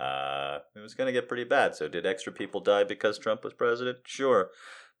 It was going to get pretty bad. So did extra people die because Trump was president? Sure.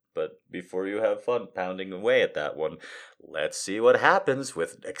 But before you have fun pounding away at that one, let's see what happens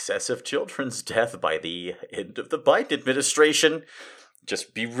with excessive children's death by the end of the Biden administration.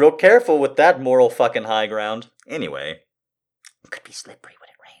 Just be real careful with that moral fucking high ground. Anyway, it could be slippery when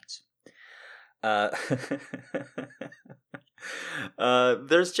it rains.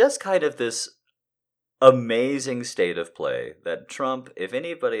 There's just kind of this amazing state of play that Trump, if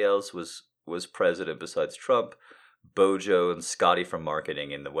anybody else was president besides Trump, Bojo and Scotty from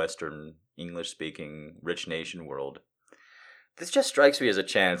marketing in the Western English-speaking rich nation world, this just strikes me as a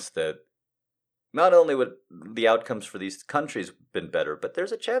chance that not only would the outcomes for these countries been better, but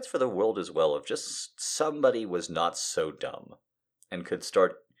there's a chance for the world as well if just somebody was not so dumb and could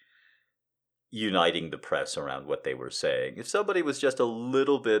start uniting the press around what they were saying. If somebody was just a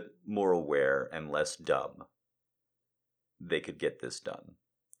little bit more aware and less dumb, they could get this done.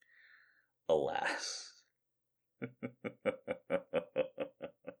 Alas.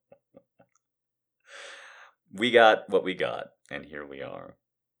 We got what we got, and here we are.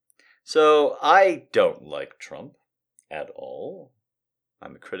 So, I don't like Trump at all.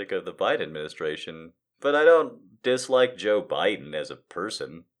 I'm a critic of the Biden administration, but I don't dislike Joe Biden as a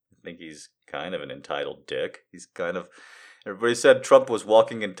person. I think he's kind of an entitled dick. He's kind of... Everybody said Trump was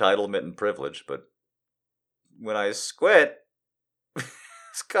walking entitlement and privilege, but when I squint,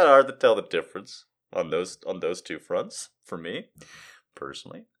 it's kind of hard to tell the difference on those two fronts, for me,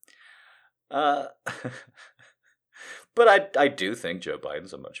 personally. But I do think Joe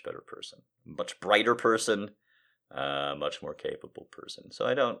Biden's a much better person, much brighter person, much more capable person. So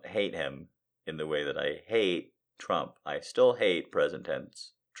I don't hate him in the way that I hate Trump. I still hate present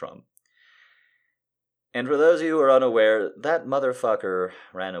tense Trump. And for those of you who are unaware, that motherfucker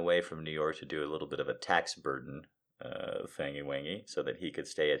ran away from New York to do a little bit of a tax burden thingy-wangy so that he could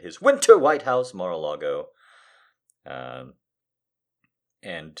stay at his winter White House, Mar-a-Lago, and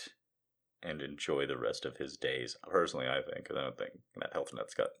enjoy the rest of his days. Personally, I think, because I don't think that health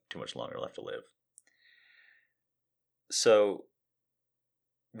net's got too much longer left to live. So,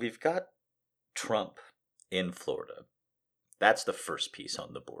 we've got Trump in Florida. That's the first piece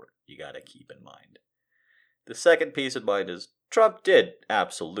on the board you got to keep in mind. The second piece in mind is Trump did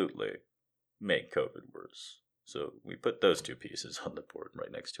absolutely make COVID worse. So we put those two pieces on the board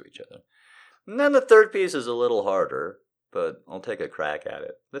right next to each other. And then the third piece is a little harder, but I'll take a crack at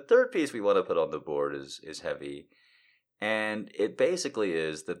it. The third piece we want to put on the board is heavy. And it basically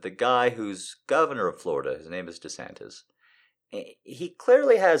is that the guy who's governor of Florida, his name is DeSantis, he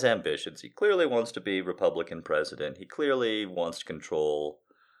clearly has ambitions. He clearly wants to be Republican president. He clearly wants to control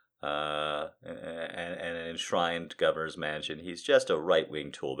an enshrined governor's mansion. He's just a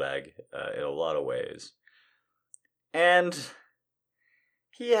right-wing toolbag in a lot of ways. And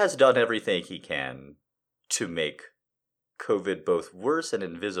he has done everything he can to make COVID both worse and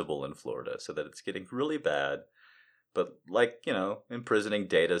invisible in Florida so that it's getting really bad. But like, imprisoning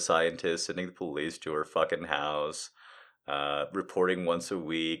data scientists, sending the police to her fucking house, reporting once a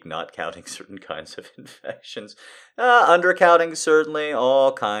week, not counting certain kinds of infections, undercounting certainly,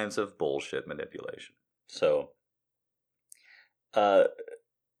 all kinds of bullshit manipulation. So, the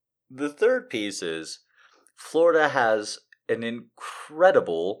third piece is Florida has an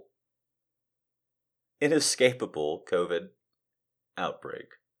incredible, inescapable COVID outbreak.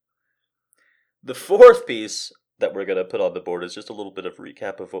 The fourth piece that we're going to put on the board is just a little bit of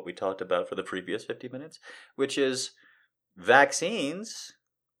recap of what we talked about for the previous 50 minutes, which is vaccines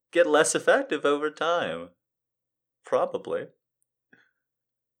get less effective over time. Probably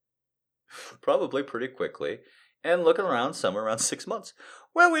pretty quickly. And looking around, somewhere around 6 months.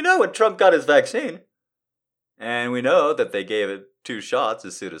 Well, we know when Trump got his vaccine. And we know that they gave it 2 shots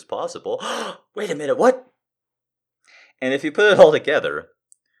as soon as possible. Wait a minute, what? And if you put it all together,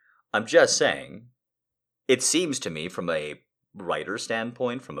 I'm just saying, it seems to me from a writer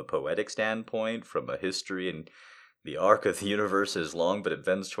standpoint, from a poetic standpoint, from a history and the arc of the universe is long but it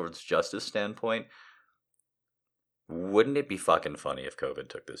bends towards justice standpoint, wouldn't it be fucking funny if COVID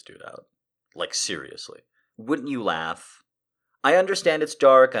took this dude out? Like, seriously. Wouldn't you laugh? I understand it's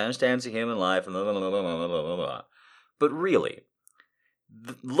dark, I understand it's a human life, blah, blah, blah, blah, blah, blah, blah. But really,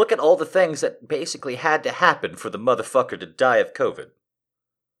 look at all the things that basically had to happen for the motherfucker to die of COVID.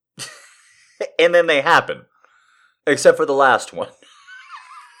 And then they happen. Except for the last one.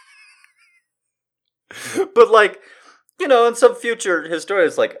 But like, in some future historian,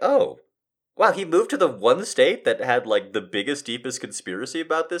 it's like, oh, wow, he moved to the one state that had like the biggest, deepest conspiracy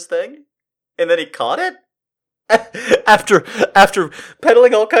about this thing? And then he caught it? after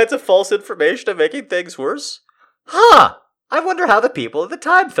peddling all kinds of false information and making things worse? Huh! I wonder how the people at the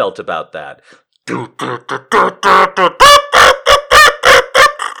time felt about that.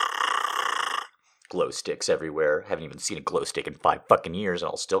 Glow sticks everywhere. Haven't even seen a glow stick in 5 fucking years, and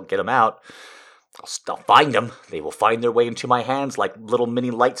I'll still get them out. I'll find them. They will find their way into my hands like little mini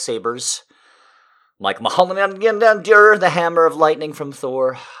lightsabers. Like Mjolnir, the hammer of lightning from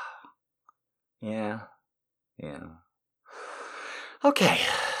Thor. Yeah. Okay.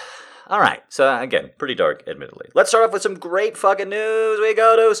 Alright, so again, pretty dark, admittedly. Let's start off with some great fucking news. We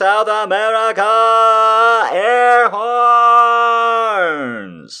go to South America. Air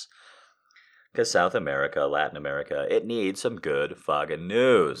horns! Because South America, Latin America, it needs some good fucking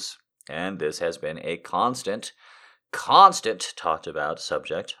news. And this has been a constant talked about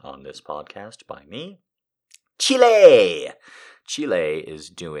subject on this podcast by me. Chile! Chile is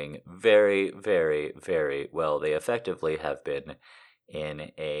doing very, very, very well. They effectively have been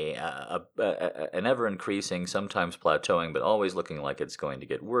in an ever-increasing, sometimes plateauing, but always looking like it's going to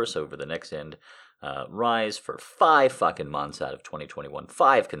get worse over the next end, rise for 5 fucking months out of 2021.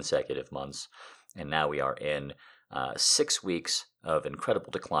 5 consecutive months. And now we are in 6 weeks of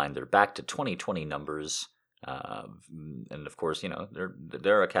incredible decline. They're back to 2020 numbers. And of course,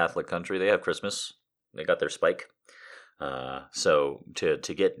 they're a Catholic country. They have Christmas. They got their spike. So to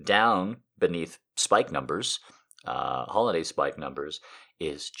get down beneath spike numbers, holiday spike numbers,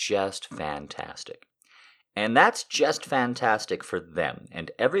 is just fantastic. And that's just fantastic for them.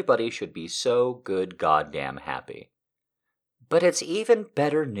 And everybody should be so good goddamn happy. But it's even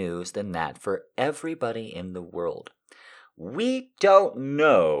better news than that for everybody in the world. We don't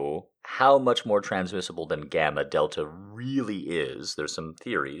know how much more transmissible than Gamma Delta really is. There's some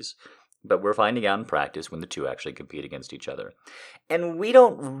theories, but we're finding out in practice when the two actually compete against each other. And we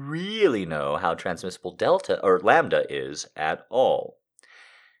don't really know how transmissible Delta or Lambda is at all.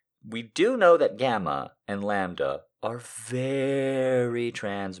 We do know that Gamma and Lambda are very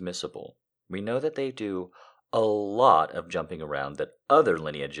transmissible. We know that they do a lot of jumping around that other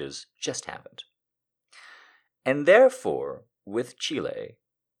lineages just haven't. And therefore, with Chile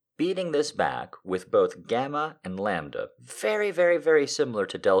beating this back with both Gamma and Lambda, very, very, very similar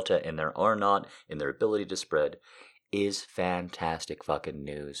to Delta in their R0, in their ability to spread, is fantastic fucking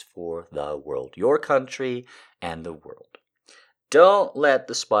news for the world. Your country and the world. Don't let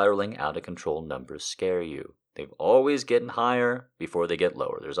the spiraling out of control numbers scare you. They've always getting higher before they get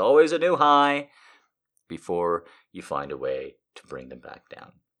lower. There's always a new high before you find a way to bring them back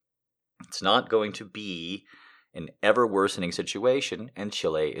down. It's not going to be an ever-worsening situation, and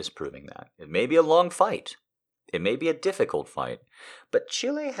Chile is proving that. It may be a long fight. It may be a difficult fight. But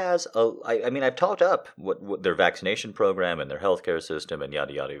Chile has I've talked up what their vaccination program and their healthcare system and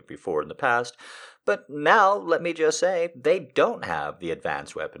yada yada before in the past. But now, let me just say, they don't have the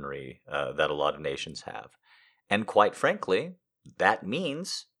advanced weaponry that a lot of nations have. And quite frankly, that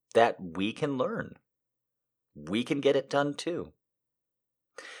means that we can learn. We can get it done too.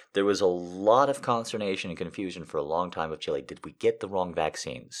 There was a lot of consternation and confusion for a long time with Chile. Did we get the wrong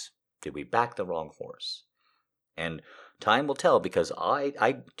vaccines? Did we back the wrong horse? And time will tell, because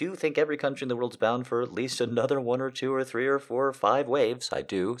I do think every country in the world is bound for at least another 1 or 2 or 3 or 4 or 5 waves. I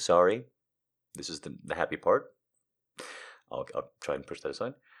do, sorry. This is the happy part. I'll try and push that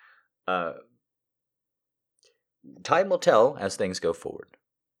aside. Time will tell as things go forward.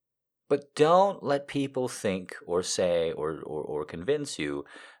 But don't let people think or say or convince you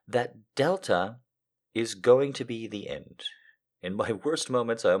that Delta is going to be the end. In my worst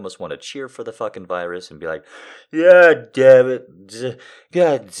moments, I almost want to cheer for the fucking virus and be like, yeah, damn it.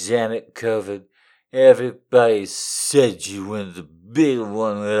 God damn it, COVID. Everybody said you were the big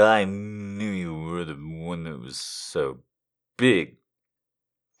one, but I knew you were the one that was so big.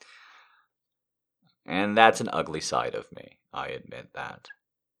 And that's an ugly side of me. I admit that.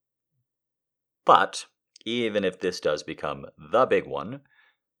 But even if this does become the big one,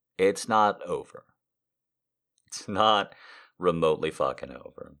 it's not over. It's not remotely fucking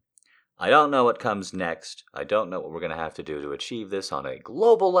over. I don't know what comes next. I don't know what we're going to have to do to achieve this on a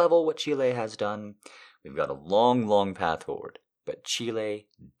global level, what Chile has done. We've got a long, long path forward. But Chile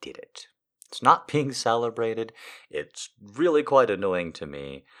did it. It's not being celebrated. It's really quite annoying to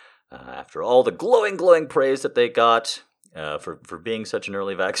me. After all the glowing praise that they got, for being such an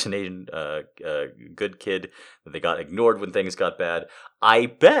early vaccination good kid that they got ignored when things got bad. I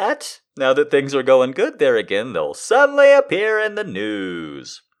bet now that things are going good there again, they'll suddenly appear in the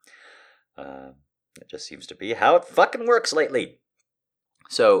news. It just seems to be how it fucking works lately.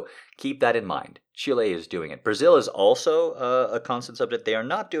 So keep that in mind. Chile is doing it. Brazil is also a constant subject. They are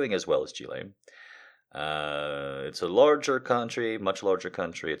not doing as well as Chile. It's a larger country, much larger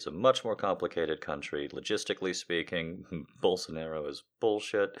country. It's a much more complicated country, logistically speaking. Bolsonaro is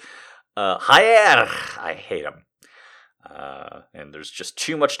bullshit. Jair, I hate him. And there's just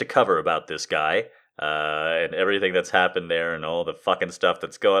too much to cover about this guy. And everything that's happened there and all the fucking stuff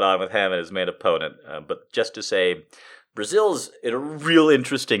that's going on with him and his main opponent. But just to say, Brazil's in a real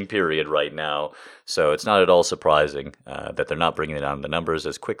interesting period right now, so it's not at all surprising that they're not bringing down the numbers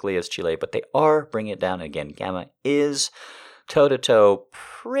as quickly as Chile, but they are bringing it down. Again, Gamma is toe-to-toe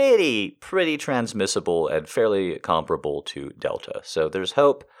pretty transmissible and fairly comparable to Delta. So there's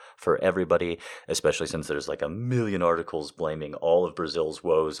hope for everybody, especially since there's like a million articles blaming all of Brazil's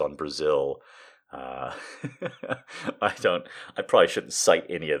woes on Brazil. I probably shouldn't cite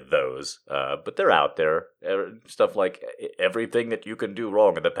any of those, but they're out there. Stuff like everything that you can do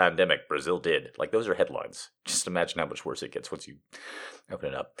wrong in the pandemic, Brazil did. Like, those are headlines. Just imagine how much worse it gets once you open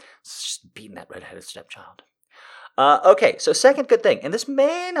it up. It's just beating that red-headed stepchild. Okay, so second good thing, and this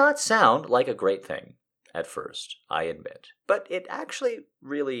may not sound like a great thing at first, I admit, but it actually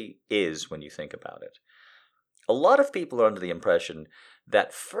really is when you think about it. A lot of people are under the impression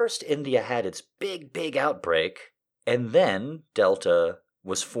that first India had its big outbreak, and then Delta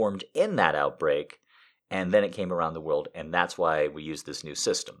was formed in that outbreak, and then it came around the world, and that's why we use this new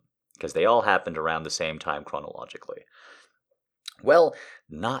system, because they all happened around the same time chronologically. Well,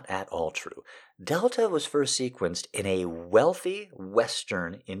 not at all true. Delta was first sequenced in a wealthy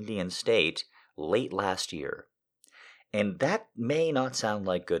western Indian state late last year. And that may not sound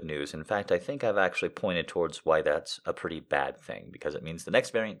like good news. In fact, I think I've actually pointed towards why that's a pretty bad thing, because it means the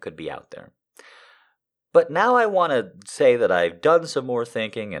next variant could be out there. But now I want to say that I've done some more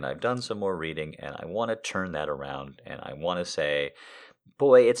thinking and I've done some more reading, and I want to turn that around, and I want to say,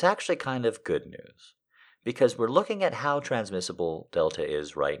 boy, it's actually kind of good news. Because we're looking at how transmissible Delta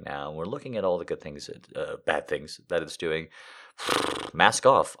is right now. We're looking at all the good things, bad things that it's doing. Mask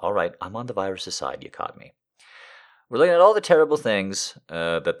off. All right, I'm on the virus's side. You caught me. We're looking at all the terrible things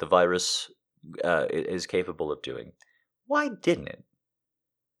that the virus is capable of doing. Why didn't it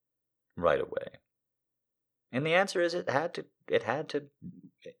right away? And the answer is it had to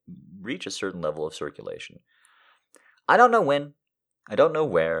reach a certain level of circulation. I don't know when, I don't know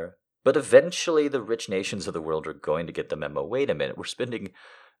where, but eventually the rich nations of the world are going to get the memo. Wait a minute, we're spending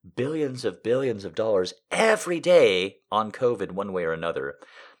billions of dollars every day on COVID one way or another.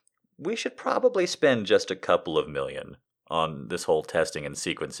 We should probably spend just a couple of million on this whole testing and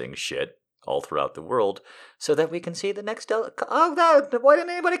sequencing shit all throughout the world so that we can see the next Delta. Why didn't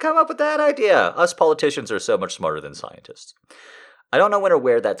anybody come up with that idea? Us politicians are so much smarter than scientists. I don't know when or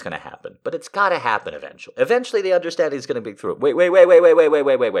where that's going to happen, but it's got to happen eventually. Eventually the understanding is going to be through it.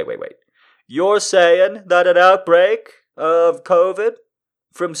 Wait. You're saying that an outbreak of COVID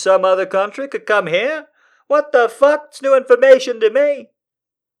from some other country could come here? What the fuck? It's new information to me.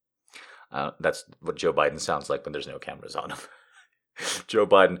 That's what Joe Biden sounds like when there's no cameras on him. Joe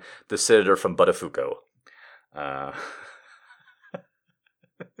Biden, the senator from Buttafuoco.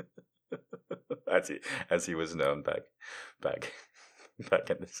 As he was known back in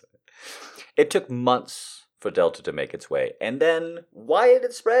the Senate. It took months for Delta to make its way. And then, why did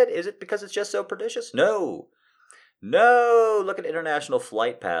it spread? Is it because it's just so pernicious? No, look at international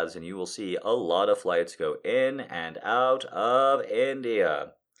flight paths and you will see a lot of flights go in and out of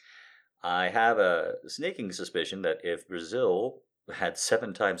India. I have a sneaking suspicion that if Brazil had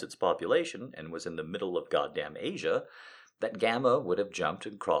 7 times its population and was in the middle of goddamn Asia, that Gamma would have jumped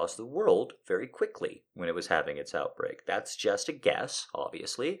across the world very quickly when it was having its outbreak. That's just a guess,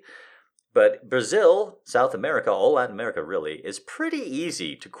 obviously. But Brazil, South America, all Latin America really, is pretty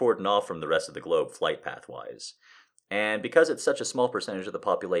easy to cordon off from the rest of the globe flight path-wise. And because it's such a small percentage of the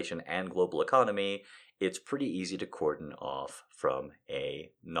population and global economy, it's pretty easy to cordon off from a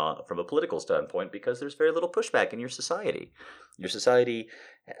political standpoint because there's very little pushback in your society. Your society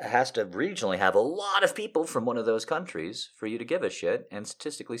has to regionally have a lot of people from one of those countries for you to give a shit, and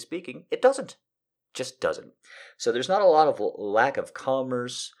statistically speaking, it doesn't. Just doesn't. So there's not a lot of lack of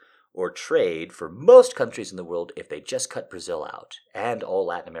commerce or trade for most countries in the world if they just cut Brazil out, and all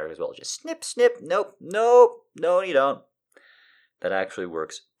Latin America as well. Just snip, nope, no you don't. that actually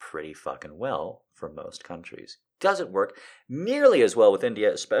works pretty fucking well for most countries. Doesn't work nearly as well with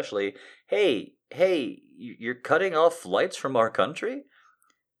India, especially. Hey, you're cutting off flights from our country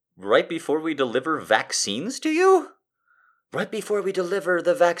right before we deliver vaccines to you? Right before we deliver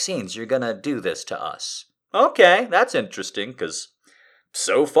the vaccines, you're gonna do this to us. Okay, that's interesting, because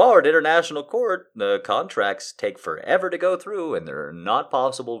so far at international court, the contracts take forever to go through and they're not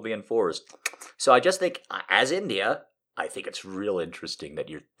possible to be enforced. So I just think, as India, I think it's real interesting that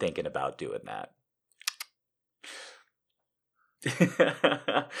you're thinking about doing that.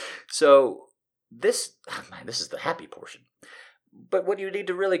 So this is the happy portion. But what you need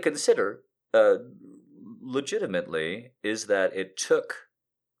to really consider, legitimately, is that it took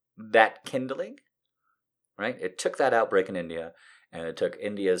that kindling, right? It took that outbreak in India, and it took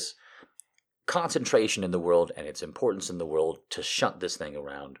India's concentration in the world and its importance in the world to shunt this thing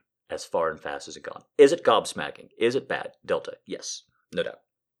around as far and fast as it gone. Is it gobsmacking? Is it bad? Delta, yes, no doubt.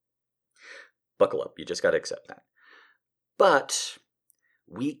 Buckle up, you just got to accept that. But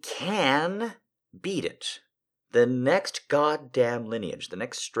we can beat it. The next goddamn lineage, the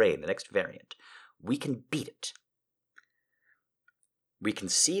next strain, the next variant, we can beat it. We can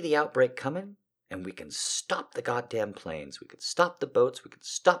see the outbreak coming, and we can stop the goddamn planes. We can stop the boats. We can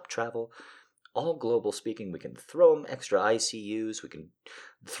stop travel. All global speaking, we can throw them extra ICUs. We can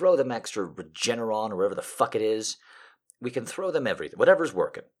throw them extra Regeneron or whatever the fuck it is. We can throw them everything, whatever's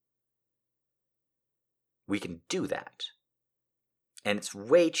working. We can do that. And it's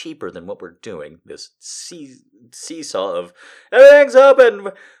way cheaper than what we're doing, this seesaw of, everything's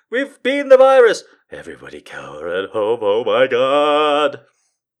open, we've beaten the virus, everybody cower at home, oh my god.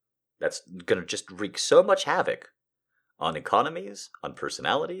 That's going to just wreak so much havoc on economies, on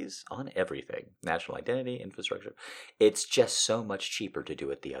personalities, on everything. National identity, infrastructure. It's just so much cheaper to do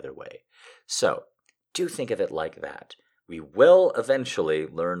it the other way. So, do think of it like that. We will eventually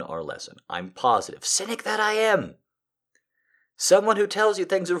learn our lesson. I'm positive. Cynic that I am. Someone who tells you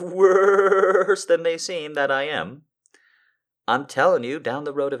things are worse than they seem, that I am. I'm telling you, down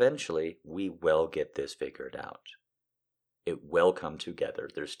the road eventually, we will get this figured out. It will come together.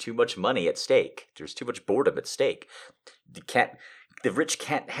 There's too much money at stake. There's too much boredom at stake. The rich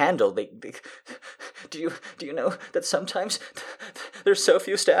can't handle. Do you know that sometimes there's so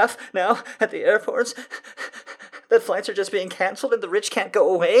few staff now at the airports that flights are just being canceled and the rich can't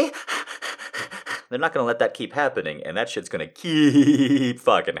go away? They're not going to let that keep happening, and that shit's going to keep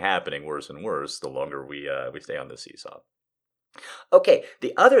fucking happening worse and worse the longer we stay on the seesaw. Okay,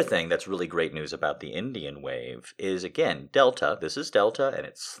 the other thing that's really great news about the Indian wave is, again, Delta. This is Delta, and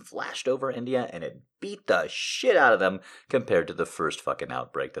it flashed over India, and it beat the shit out of them compared to the first fucking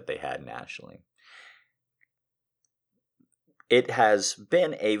outbreak that they had nationally. It has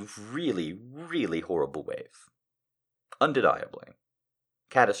been a really, really horrible wave. Undeniably.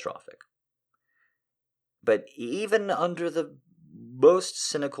 Catastrophic. But even under the most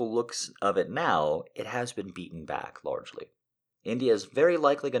cynical looks of it now, it has been beaten back largely. India is very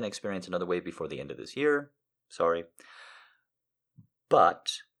likely going to experience another wave before the end of this year. Sorry.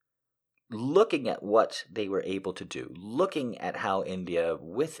 But looking at what they were able to do, looking at how India,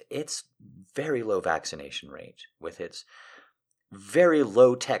 with its very low vaccination rate, with its very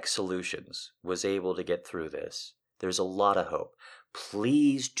low-tech solutions, was able to get through this, there's a lot of hope.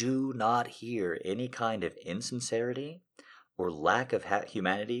 Please do not hear any kind of insincerity or lack of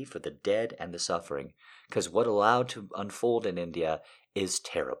humanity for the dead and the suffering, because what allowed to unfold in India is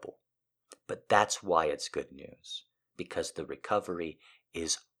terrible. But that's why it's good news, because the recovery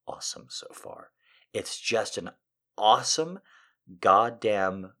is awesome so far. It's just an awesome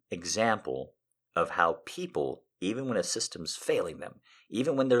goddamn example of how people, even when a system's failing them,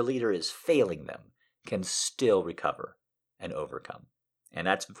 even when their leader is failing them, can still recover and overcome. And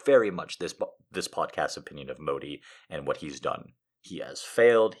that's very much this podcast's opinion of Modi and what he's done. He has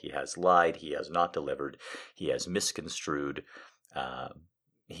failed, he has lied, he has not delivered, he has misconstrued.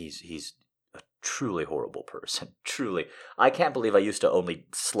 He's a truly horrible person. Truly. I can't believe I used to only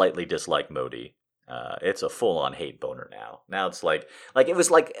slightly dislike Modi. It's a full-on hate boner now. Now it's like it was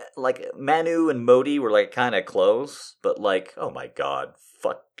like Manu and Modi were like kind of close, but like, oh my god,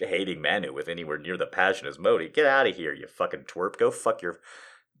 fuck hating Manu with anywhere near the passion as Modi. Get out of here, you fucking twerp. Go fuck your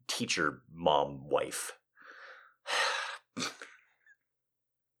teacher mom wife.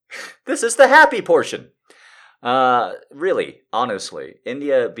 This is the happy portion. Really, honestly,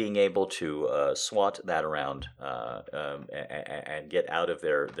 India being able to swat that around and get out of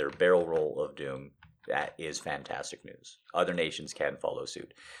their barrel roll of doom, that is fantastic news. Other nations can follow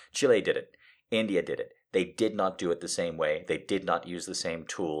suit. Chile did it. India did it. They did not do it the same way. They did not use the same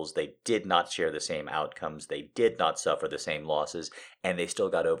tools. They did not share the same outcomes. They did not suffer the same losses. And they still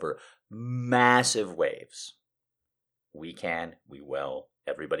got over massive waves. We can, we will,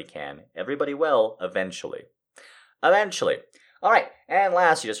 everybody can, everybody will, eventually. Eventually. All right, and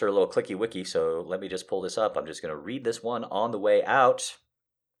last, you just heard a little clicky wiki, so let me just pull this up. I'm just going to read this one on the way out.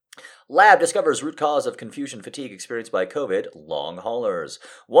 Lab discovers root cause of confusion fatigue experienced by COVID long haulers.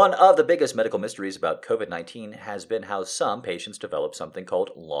 One of the biggest medical mysteries about COVID-19 has been how some patients develop something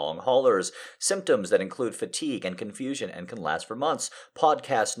called long haulers, symptoms that include fatigue and confusion and can last for months.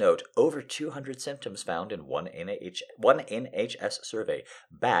 Podcast note, over 200 symptoms found in one NHS survey.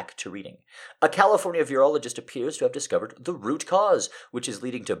 Back to reading. A California virologist appears to have discovered the root cause, which is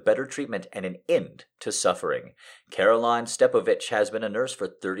leading to better treatment and an end to suffering. Caroline Stepovich has been a nurse for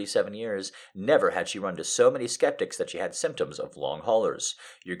 37 years. Never had she run into so many skeptics that she had symptoms of long haulers.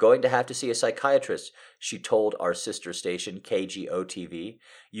 You're going to have to see a psychiatrist, she told our sister station KGO-TV.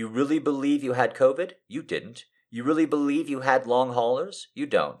 You really believe you had COVID? You didn't. You really believe you had long haulers? You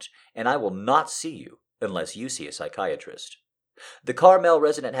don't. And I will not see you unless you see a psychiatrist. The Carmel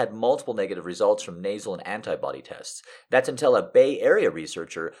resident had multiple negative results from nasal and antibody tests. That's until a Bay Area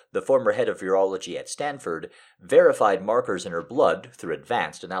researcher, the former head of virology at Stanford, verified markers in her blood through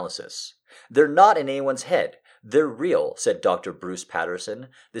advanced analysis. They're not in anyone's head. They're real, said Dr. Bruce Patterson,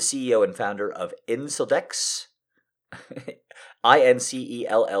 the CEO and founder of Incelldex,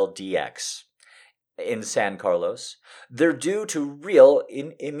 INCELLDX, in San Carlos. They're due to real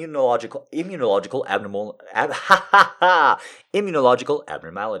immunological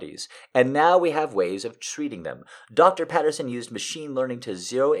abnormalities, and now we have ways of treating them. Dr. Patterson used machine learning to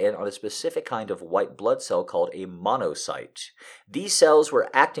zero in on a specific kind of white blood cell called a monocyte. These cells were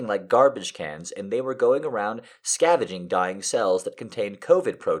acting like garbage cans, and they were going around scavenging dying cells that contained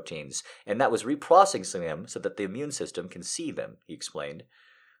COVID proteins, and that was reprocessing them so that the immune system can see them, he explained.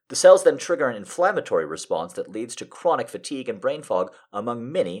 The cells then trigger an inflammatory response that leads to chronic fatigue and brain fog, among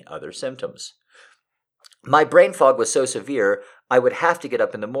many other symptoms. My brain fog was so severe, I would have to get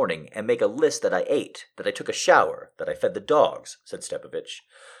up in the morning and make a list that I ate, that I took a shower, that I fed the dogs, said Stepovich.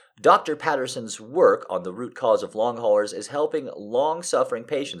 Dr. Patterson's work on the root cause of long haulers is helping long-suffering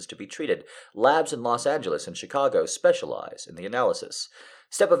patients to be treated. Labs in Los Angeles and Chicago specialize in the analysis.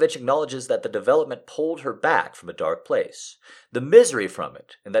 Stepovich acknowledges that the development pulled her back from a dark place. The misery from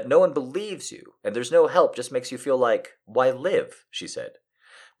it, and that no one believes you, and there's no help just makes you feel like, why live, she said.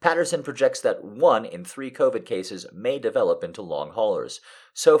 Patterson projects that 1 in 3 COVID cases may develop into long haulers.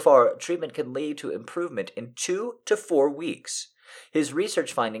 So far, treatment can lead to improvement in 2 to 4 weeks. His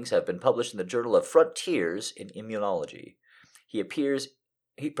research findings have been published in the Journal of Frontiers in Immunology. He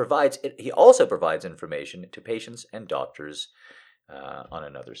also provides information to patients and doctors on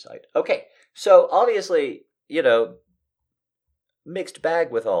another site. Okay, so obviously, mixed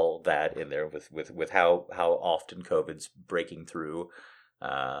bag with all that in there, with how often COVID's breaking through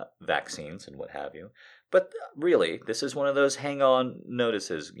vaccines and what have you. But really, this is one of those hang-on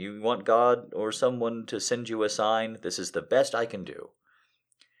notices. You want God or someone to send you a sign? This is the best I can do.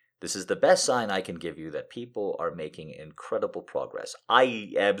 This is the best sign I can give you that people are making incredible progress.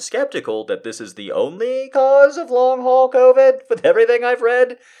 I am skeptical that this is the only cause of long-haul COVID with everything I've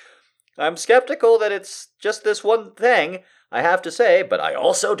read. I'm skeptical that it's just this one thing, I have to say, but I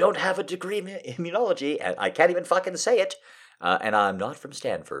also don't have a degree in immunology, and I can't even fucking say it. And I'm not from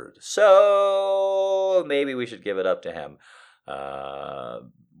Stanford, so maybe we should give it up to him.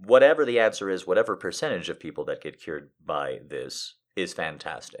 Whatever the answer is, whatever percentage of people that get cured by this is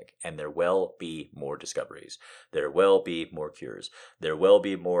fantastic, and there will be more discoveries. There will be more cures. There will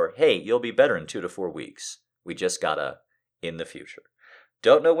be more, hey, you'll be better in 2 to 4 weeks. We just gotta, in the future.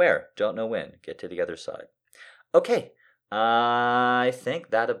 Don't know where, don't know when. Get to the other side. Okay, I think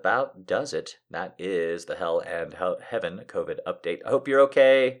that about does it. That is the Hell and Heaven COVID update. I hope you're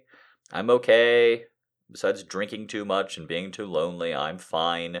okay. I'm okay. Besides drinking too much and being too lonely, I'm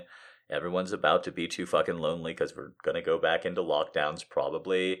fine. Everyone's about to be too fucking lonely because we're going to go back into lockdowns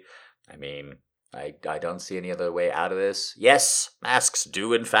probably. I mean, I don't see any other way out of this. Yes, masks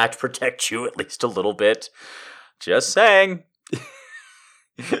do in fact protect you at least a little bit. Just saying.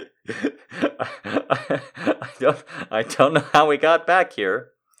 I don't know how we got back here.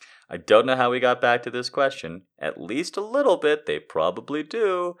 I don't know how we got back to this question. At least a little bit, they probably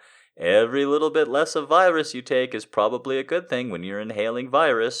do. Every little bit less of virus you take is probably a good thing when you're inhaling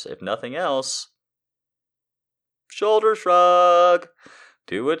virus, if nothing else. Shoulder shrug.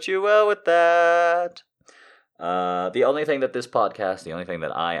 Do what you will with that. The only thing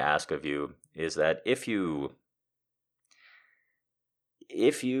that I ask of you is that if you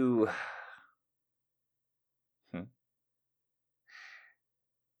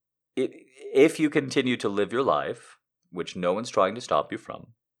if you continue to live your life, which no one's trying to stop you from,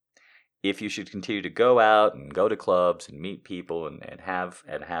 if you should continue to go out and go to clubs and meet people and have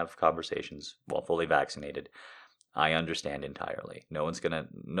conversations while fully vaccinated, I understand entirely. No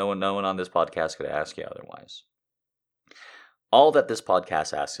one on this podcast could ask you otherwise. All that this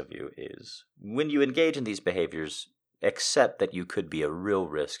podcast asks of you is, when you engage in these behaviors, accept that you could be a real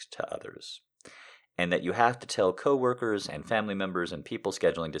risk to others, and that you have to tell coworkers and family members and people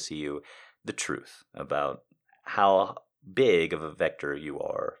scheduling to see you the truth about how big of a vector you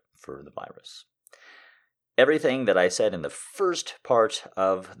are for the virus. Everything that I said in the first part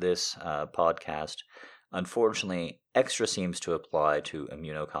of this podcast, unfortunately, extra seems to apply to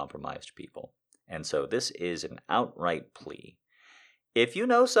immunocompromised people. And so this is an outright plea. If you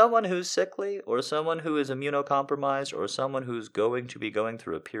know someone who's sickly, or someone who is immunocompromised, or someone who's going to be going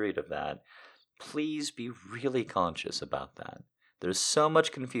through a period of that, please be really conscious about that. There's so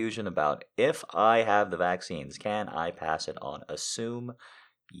much confusion about, if I have the vaccines, can I pass it on? Assume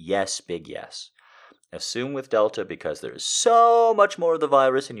yes, big yes. Assume with Delta, because there's so much more of the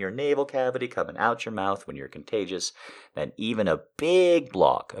virus in your navel cavity coming out your mouth when you're contagious, that even a big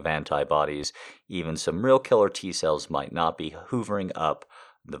block of antibodies, even some real killer T cells, might not be hoovering up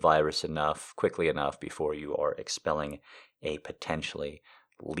the virus quickly enough before you are expelling a potentially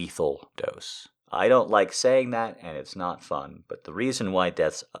lethal dose. I don't like saying that, and it's not fun, but the reason why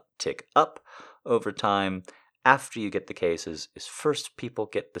deaths tick up over time after you get the cases is, first people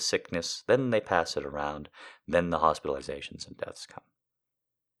get the sickness, then they pass it around, then the hospitalizations and deaths come.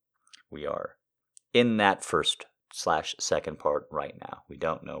 We are in that first/second part right now. We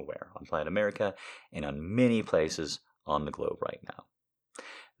don't know where, on planet America and on many places on the globe right now.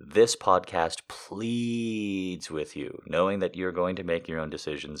 This podcast pleads with you, knowing that you're going to make your own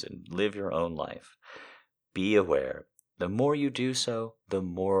decisions and live your own life. Be aware. The more you do so, the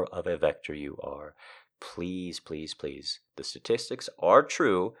more of a vector you are. Please, please, please. The statistics are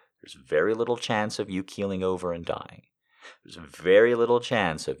true. There's very little chance of you keeling over and dying. There's very little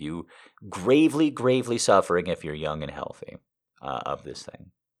chance of you gravely, gravely suffering if you're young and healthy of this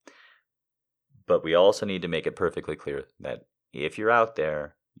thing. But we also need to make it perfectly clear that if you're out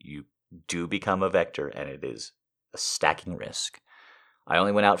there, you do become a vector, and it is a stacking risk. I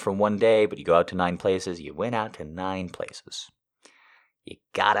only went out for one day, but you go out to 9 places. You went out to 9 places. You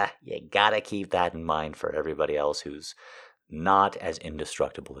gotta keep that in mind for everybody else who's not as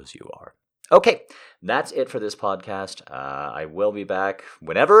indestructible as you are. Okay, that's it for this podcast. I will be back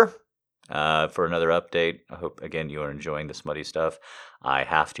whenever for another update. I hope, again, you are enjoying the smutty stuff. I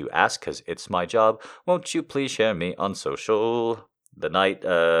have to ask, because it's my job. Won't you please share me on social?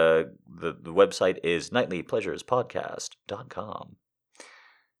 The website is nightlypleasurespodcast.com.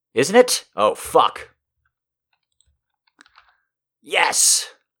 Isn't it? Oh, fuck.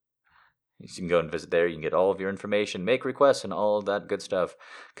 Yes! You can go and visit there. You can get all of your information, make requests, and all of that good stuff.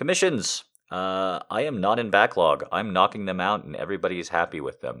 Commissions. I am not in backlog. I'm knocking them out, and everybody's happy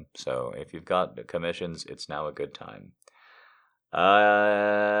with them. So if you've got commissions, it's now a good time.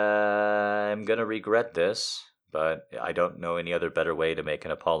 I'm going to regret this, but I don't know any other better way to make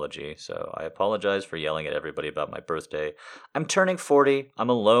an apology. So I apologize for yelling at everybody about my birthday. I'm turning 40. I'm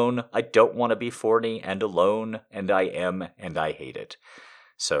alone. I don't want to be 40 and alone, and I am, and I hate it.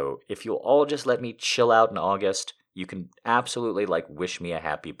 So if you'll all just let me chill out in August, you can absolutely wish me a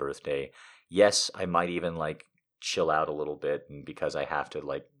happy birthday. Yes, I might even chill out a little bit, and because I have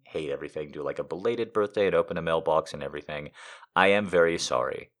to hate everything, do a belated birthday and open a mailbox and everything. I am very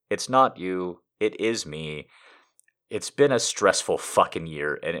sorry. It's not you. It is me. It's been a stressful fucking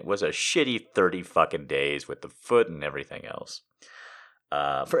year, and it was a shitty 30 fucking days with the foot and everything else.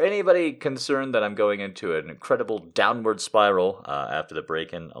 For anybody concerned that I'm going into an incredible downward spiral after the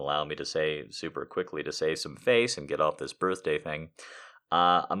break-in, allow me to say super quickly to save some face and get off this birthday thing.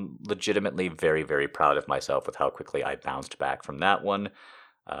 I'm legitimately very, very proud of myself with how quickly I bounced back from that one.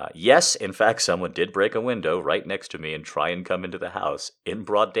 Yes, in fact, someone did break a window right next to me and try and come into the house in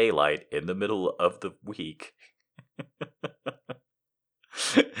broad daylight in the middle of the week.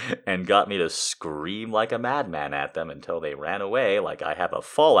 And got me to scream like a madman at them until they ran away, like I have a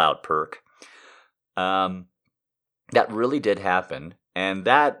Fallout perk. That really did happen, and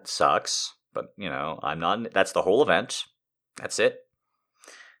that sucks, but, I'm not, that's the whole event. That's it.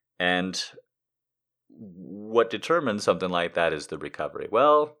 And what determines something like that is the recovery.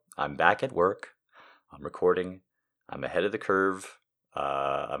 Well, I'm back at work. I'm recording. I'm ahead of the curve.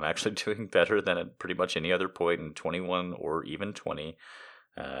 I'm actually doing better than at pretty much any other point in 21 or even 20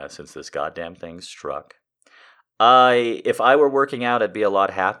 since this goddamn thing struck. If I were working out, I'd be a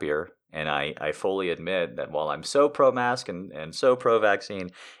lot happier, And I fully admit that while I'm so pro-mask and so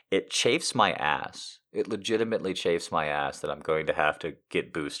pro-vaccine, it chafes my ass. It legitimately chafes my ass that I'm going to have to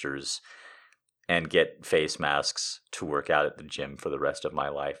get boosters and get face masks to work out at the gym for the rest of my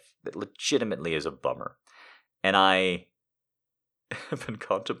life. It legitimately is a bummer. And I have been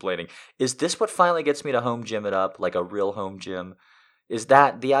contemplating, is this what finally gets me to home gym it up, like a real home gym? Is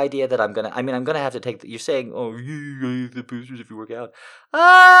that the idea that I'm going to have to take, you're saying, oh, you get the boosters if you work out.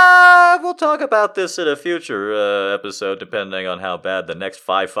 We'll talk about this in a future episode, depending on how bad the next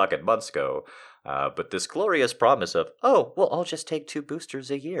 5 fucking months go. But this glorious promise of, oh, well, I'll just take 2 boosters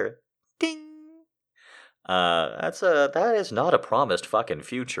a year. Ding! That is not a promised fucking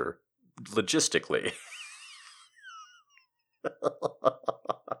future, logistically.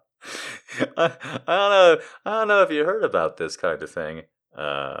 I don't know if you heard about this kind of thing.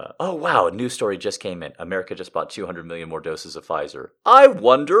 Oh wow, a news story just came in. America just bought 200 million more doses of Pfizer. I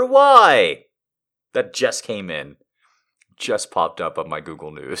wonder why. That just came in. Just popped up on my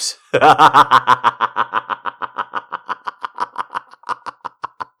Google News.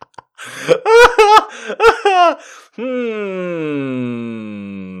 Hmm.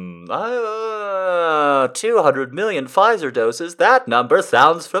 200 million Pfizer doses. That number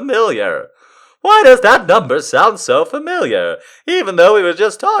sounds familiar. Why does that number sound so familiar? Even though we were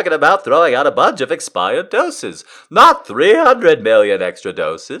just talking about throwing out a bunch of expired doses. Not 300 million extra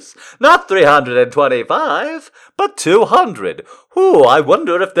doses. Not 325, but 200. Ooh, I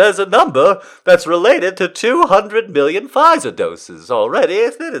wonder if there's a number that's related to 200 million Pfizer doses already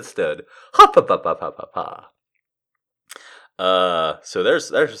administered. Hop, hop, hop, hop, hop, hop, hop. So there's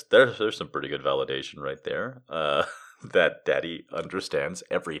some pretty good validation right there. That Daddy understands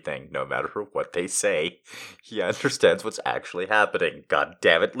everything, no matter what they say. He understands what's actually happening. God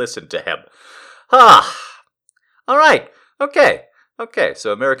damn it, listen to him. All right. Okay.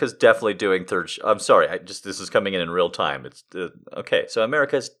 So America's definitely doing I'm sorry. This is coming in real time. It's okay. So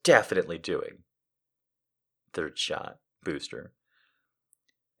America's definitely doing third shot booster.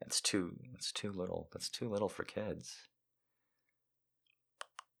 That's too little. That's too little for kids.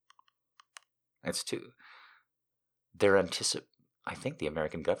 I think the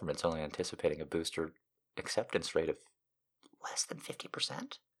American government's only anticipating a booster acceptance rate of less than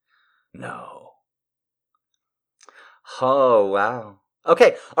 50%? No. Oh, wow.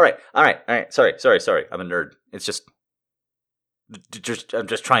 Okay, all right. Sorry. I'm a nerd. It's just I'm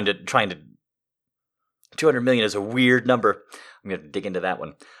just trying to 200 million is a weird number. I'm going to dig into that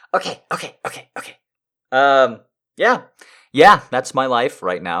one. Okay. Yeah, that's my life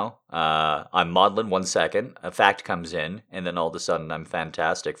right now. I'm maudlin 1 second, a fact comes in, and then all of a sudden I'm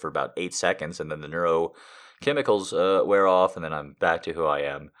fantastic for about 8 seconds, and then the neurochemicals wear off, and then I'm back to who I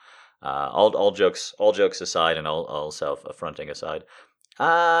am. All jokes aside, and all self-affronting aside,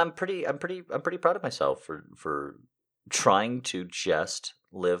 I'm pretty proud of myself for trying to just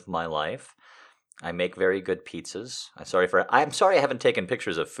live my life. I make very good pizzas. I'm sorry I haven't taken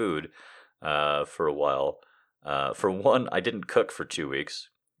pictures of food for a while. For one, I didn't cook for 2 weeks,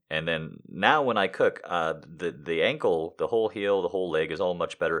 and then now when I cook, the ankle, the whole heel, the whole leg is all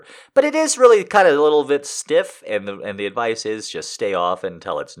much better. But it is really kind of a little bit stiff, and the advice is just stay off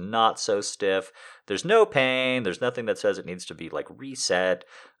until it's not so stiff. There's no pain. There's nothing that says it needs to be like reset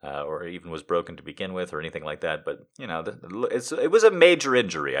or even was broken to begin with or anything like that. But it was a major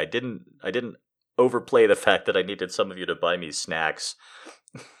injury. I didn't overplay the fact that I needed some of you to buy me snacks.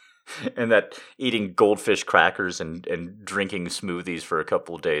 And that eating goldfish crackers and drinking smoothies for a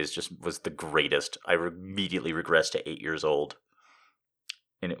couple of days just was the greatest. I immediately regressed to 8 years old.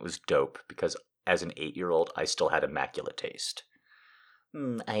 And it was dope because as an 8-year-old, I still had immaculate taste.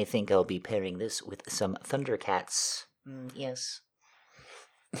 I think I'll be pairing this with some Thundercats. Yes.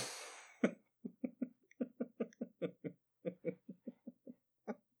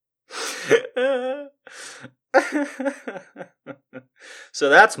 So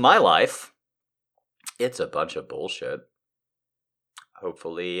that's my life. It's a bunch of bullshit.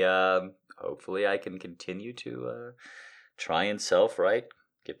 Hopefully I can continue to try and self-write,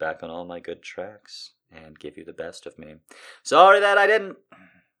 get back on all my good tracks, and give you the best of me. Sorry that I didn't.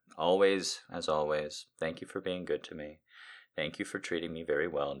 As always, thank you for being good to me. Thank you for treating me very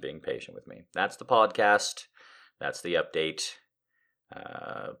well and being patient with me. That's the podcast. That's the update.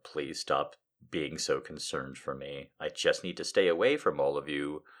 Please stop being so concerned for me. I just need to stay away from all of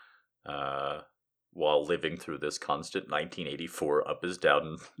you while living through this constant 1984 up is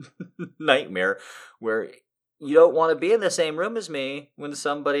down nightmare where you don't want to be in the same room as me when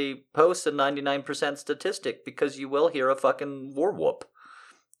somebody posts a 99% statistic because you will hear a fucking war whoop.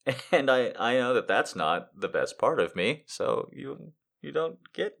 And I know that that's not the best part of me, so you You don't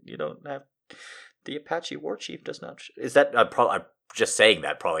have the Apache War Chief does not. Is that I'm just saying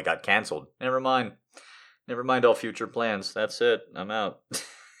that probably got canceled. Never mind. Never mind all future plans. That's it. I'm out.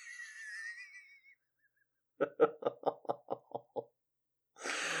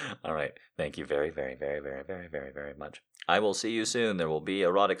 All right. Thank you very, very, very, very, very, very, very much. I will see you soon. There will be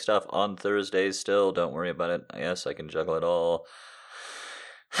erotic stuff on Thursdays still. Don't worry about it. Yes, I can juggle it all.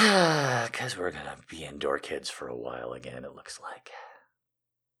 Because we're going to be indoor kids for a while again, it looks like.